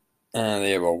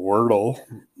 They have a Wordle,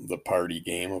 the party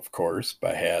game, of course,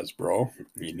 by Hasbro.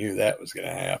 You knew that was going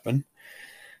to happen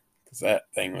because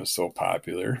that thing was so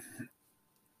popular.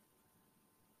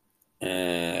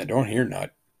 I don't hear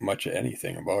not much of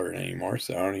anything about it anymore,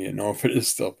 so I don't even know if it is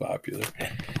still popular.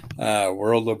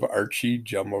 World of Archie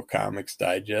Jumbo Comics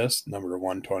Digest, number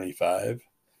 125.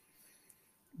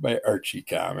 by Archie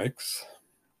Comics.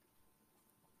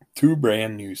 2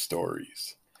 brand new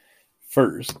stories.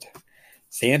 First,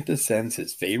 Santa sends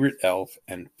his favorite elf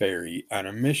and fairy on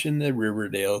a mission to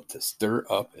Riverdale to stir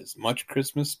up as much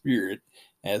Christmas spirit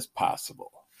as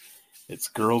possible. It's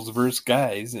girls versus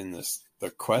guys in the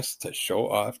quest to show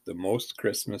off the most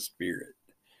Christmas spirit.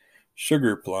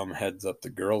 Sugar Plum heads up the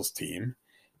girls team,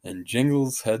 and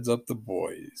Jingles heads up the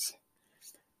boys.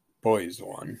 Boys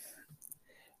one.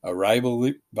 A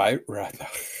rivalry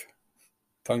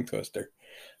tongue twister.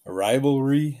 A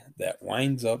rivalry that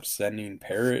winds up sending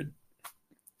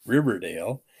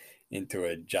Riverdale into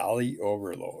a jolly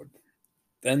overload.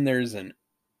 Then there's an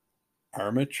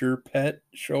armature pet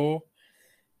show.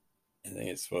 I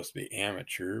think it's supposed to be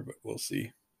amateur, but we'll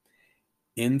see.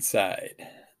 In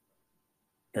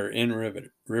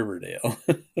Riverdale.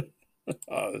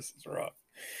 Oh, this is rough.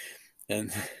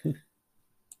 And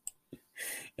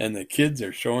the kids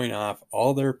are showing off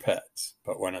all their pets.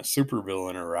 But when a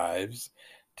supervillain arrives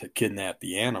to kidnap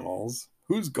the animals,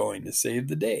 who's going to save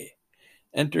the day?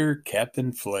 Enter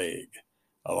Captain Flag,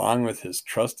 along with his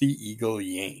trusty eagle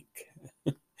Yank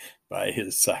by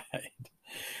his side.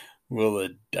 Will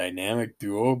the dynamic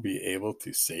duo be able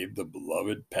to save the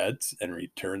beloved pets and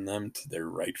return them to their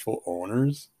rightful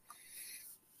owners?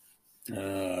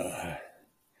 I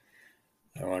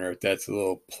wonder if that's a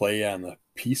little play on the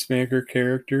Peacemaker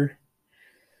character.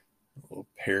 A little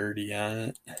parody on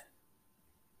it. At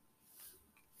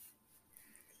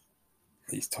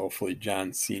least hopefully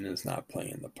John Cena's not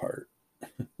playing the part.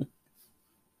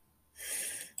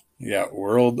 You got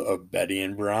World of Betty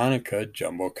and Veronica,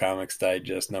 Jumbo Comics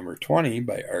Digest number 20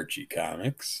 by Archie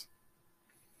Comics,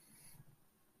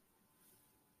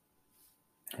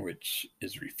 which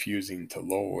is refusing to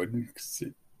load because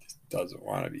it doesn't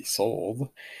want to be sold,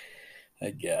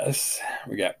 I guess.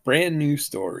 We got brand new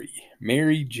story,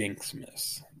 Merry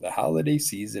Jinxmas. The holiday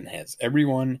season has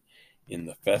everyone in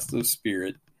the festive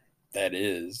spirit, that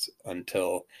is,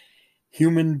 until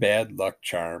human bad luck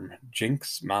charm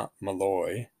Jinx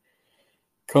Malloy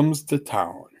comes to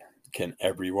town. Can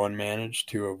everyone manage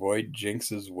to avoid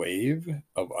Jinx's wave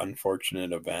of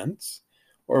unfortunate events,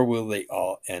 or will they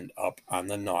all end up on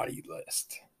the naughty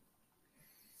list?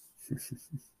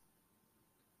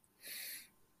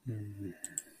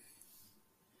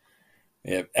 We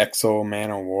have X-O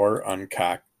Manowar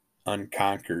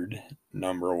Unconquered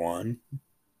number 1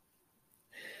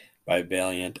 by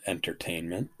Valiant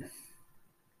Entertainment.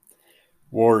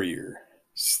 Warrior,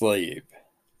 Slave,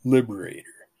 Liberator,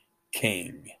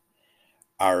 King.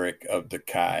 Arik of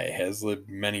Dakai has lived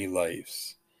many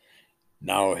lives.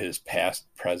 Now his past,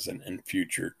 present, and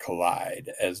future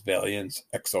collide as Valiant's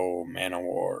X-O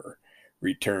Manowar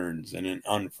returns in an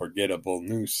unforgettable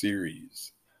new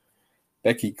series.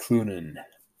 Becky Cloonan,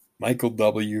 Michael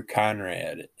W.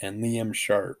 Conrad, and Liam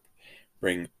Sharp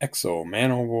bring X-O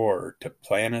Manowar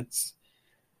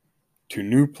to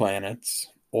new planets,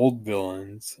 old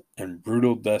villains, and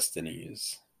brutal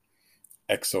destinies.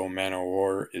 X-O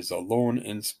Manowar is alone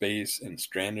in space and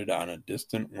stranded on a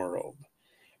distant world.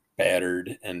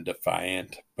 Battered and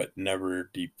defiant, but never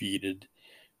defeated,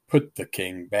 put the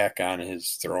king back on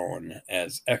his throne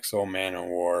as X-O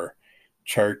Manowar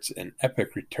charts an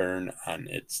epic return on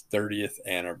its 30th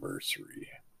anniversary.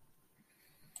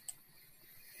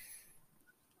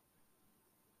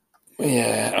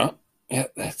 Yeah,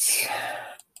 that's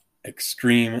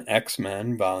Extreme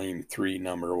X-Men Volume 3,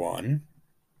 Number 1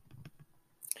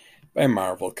 by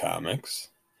Marvel Comics.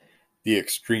 The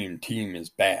Extreme Team is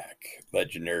back.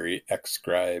 Legendary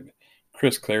X-Scribe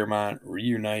Chris Claremont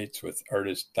reunites with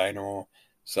artist Dino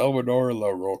Salvador La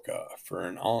Roca for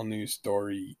an all-new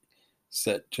story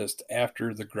set just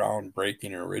after the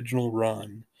groundbreaking original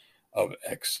run of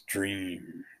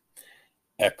Extreme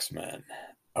X-Men.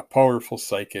 A powerful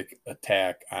psychic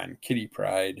attack on Kitty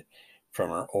Pryde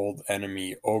from her old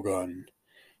enemy Ogun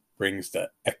brings the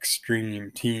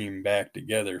Extreme Team back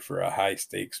together for a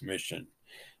high-stakes mission.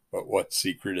 But what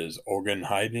secret is Ogun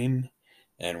hiding?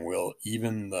 And will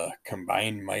even the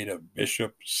combined might of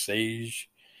Bishop, Sage,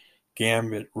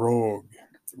 Gambit, Rogue,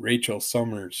 Rachel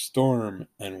Summers, Storm,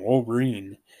 and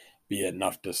Wolverine be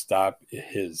enough to stop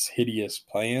his hideous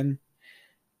plan?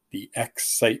 The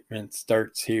excitement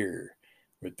starts here,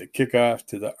 with the kickoff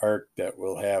to the arc that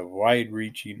will have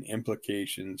wide-reaching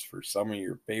implications for some of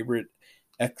your favorite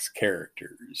X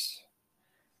characters.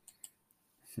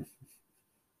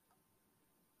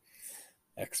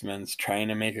 X-Men's trying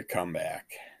to make a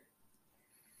comeback.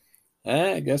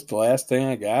 I guess the last thing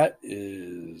I got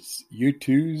is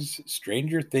U2's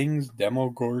Stranger Things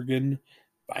Demogorgon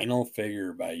vinyl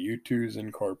figure by U2's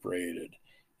Incorporated.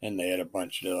 And they had a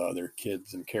bunch of other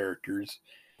kids and characters.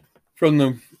 from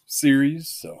the series.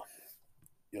 So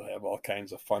you'll have all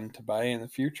kinds of fun to buy in the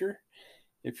future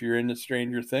if you're into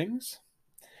Stranger Things.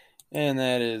 And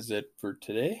that is it for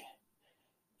today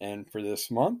and for this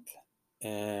month.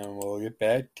 And we'll get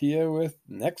back to you with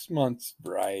next month's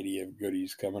variety of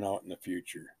goodies coming out in the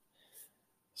future.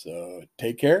 So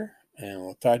take care, and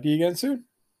we'll talk to you again soon.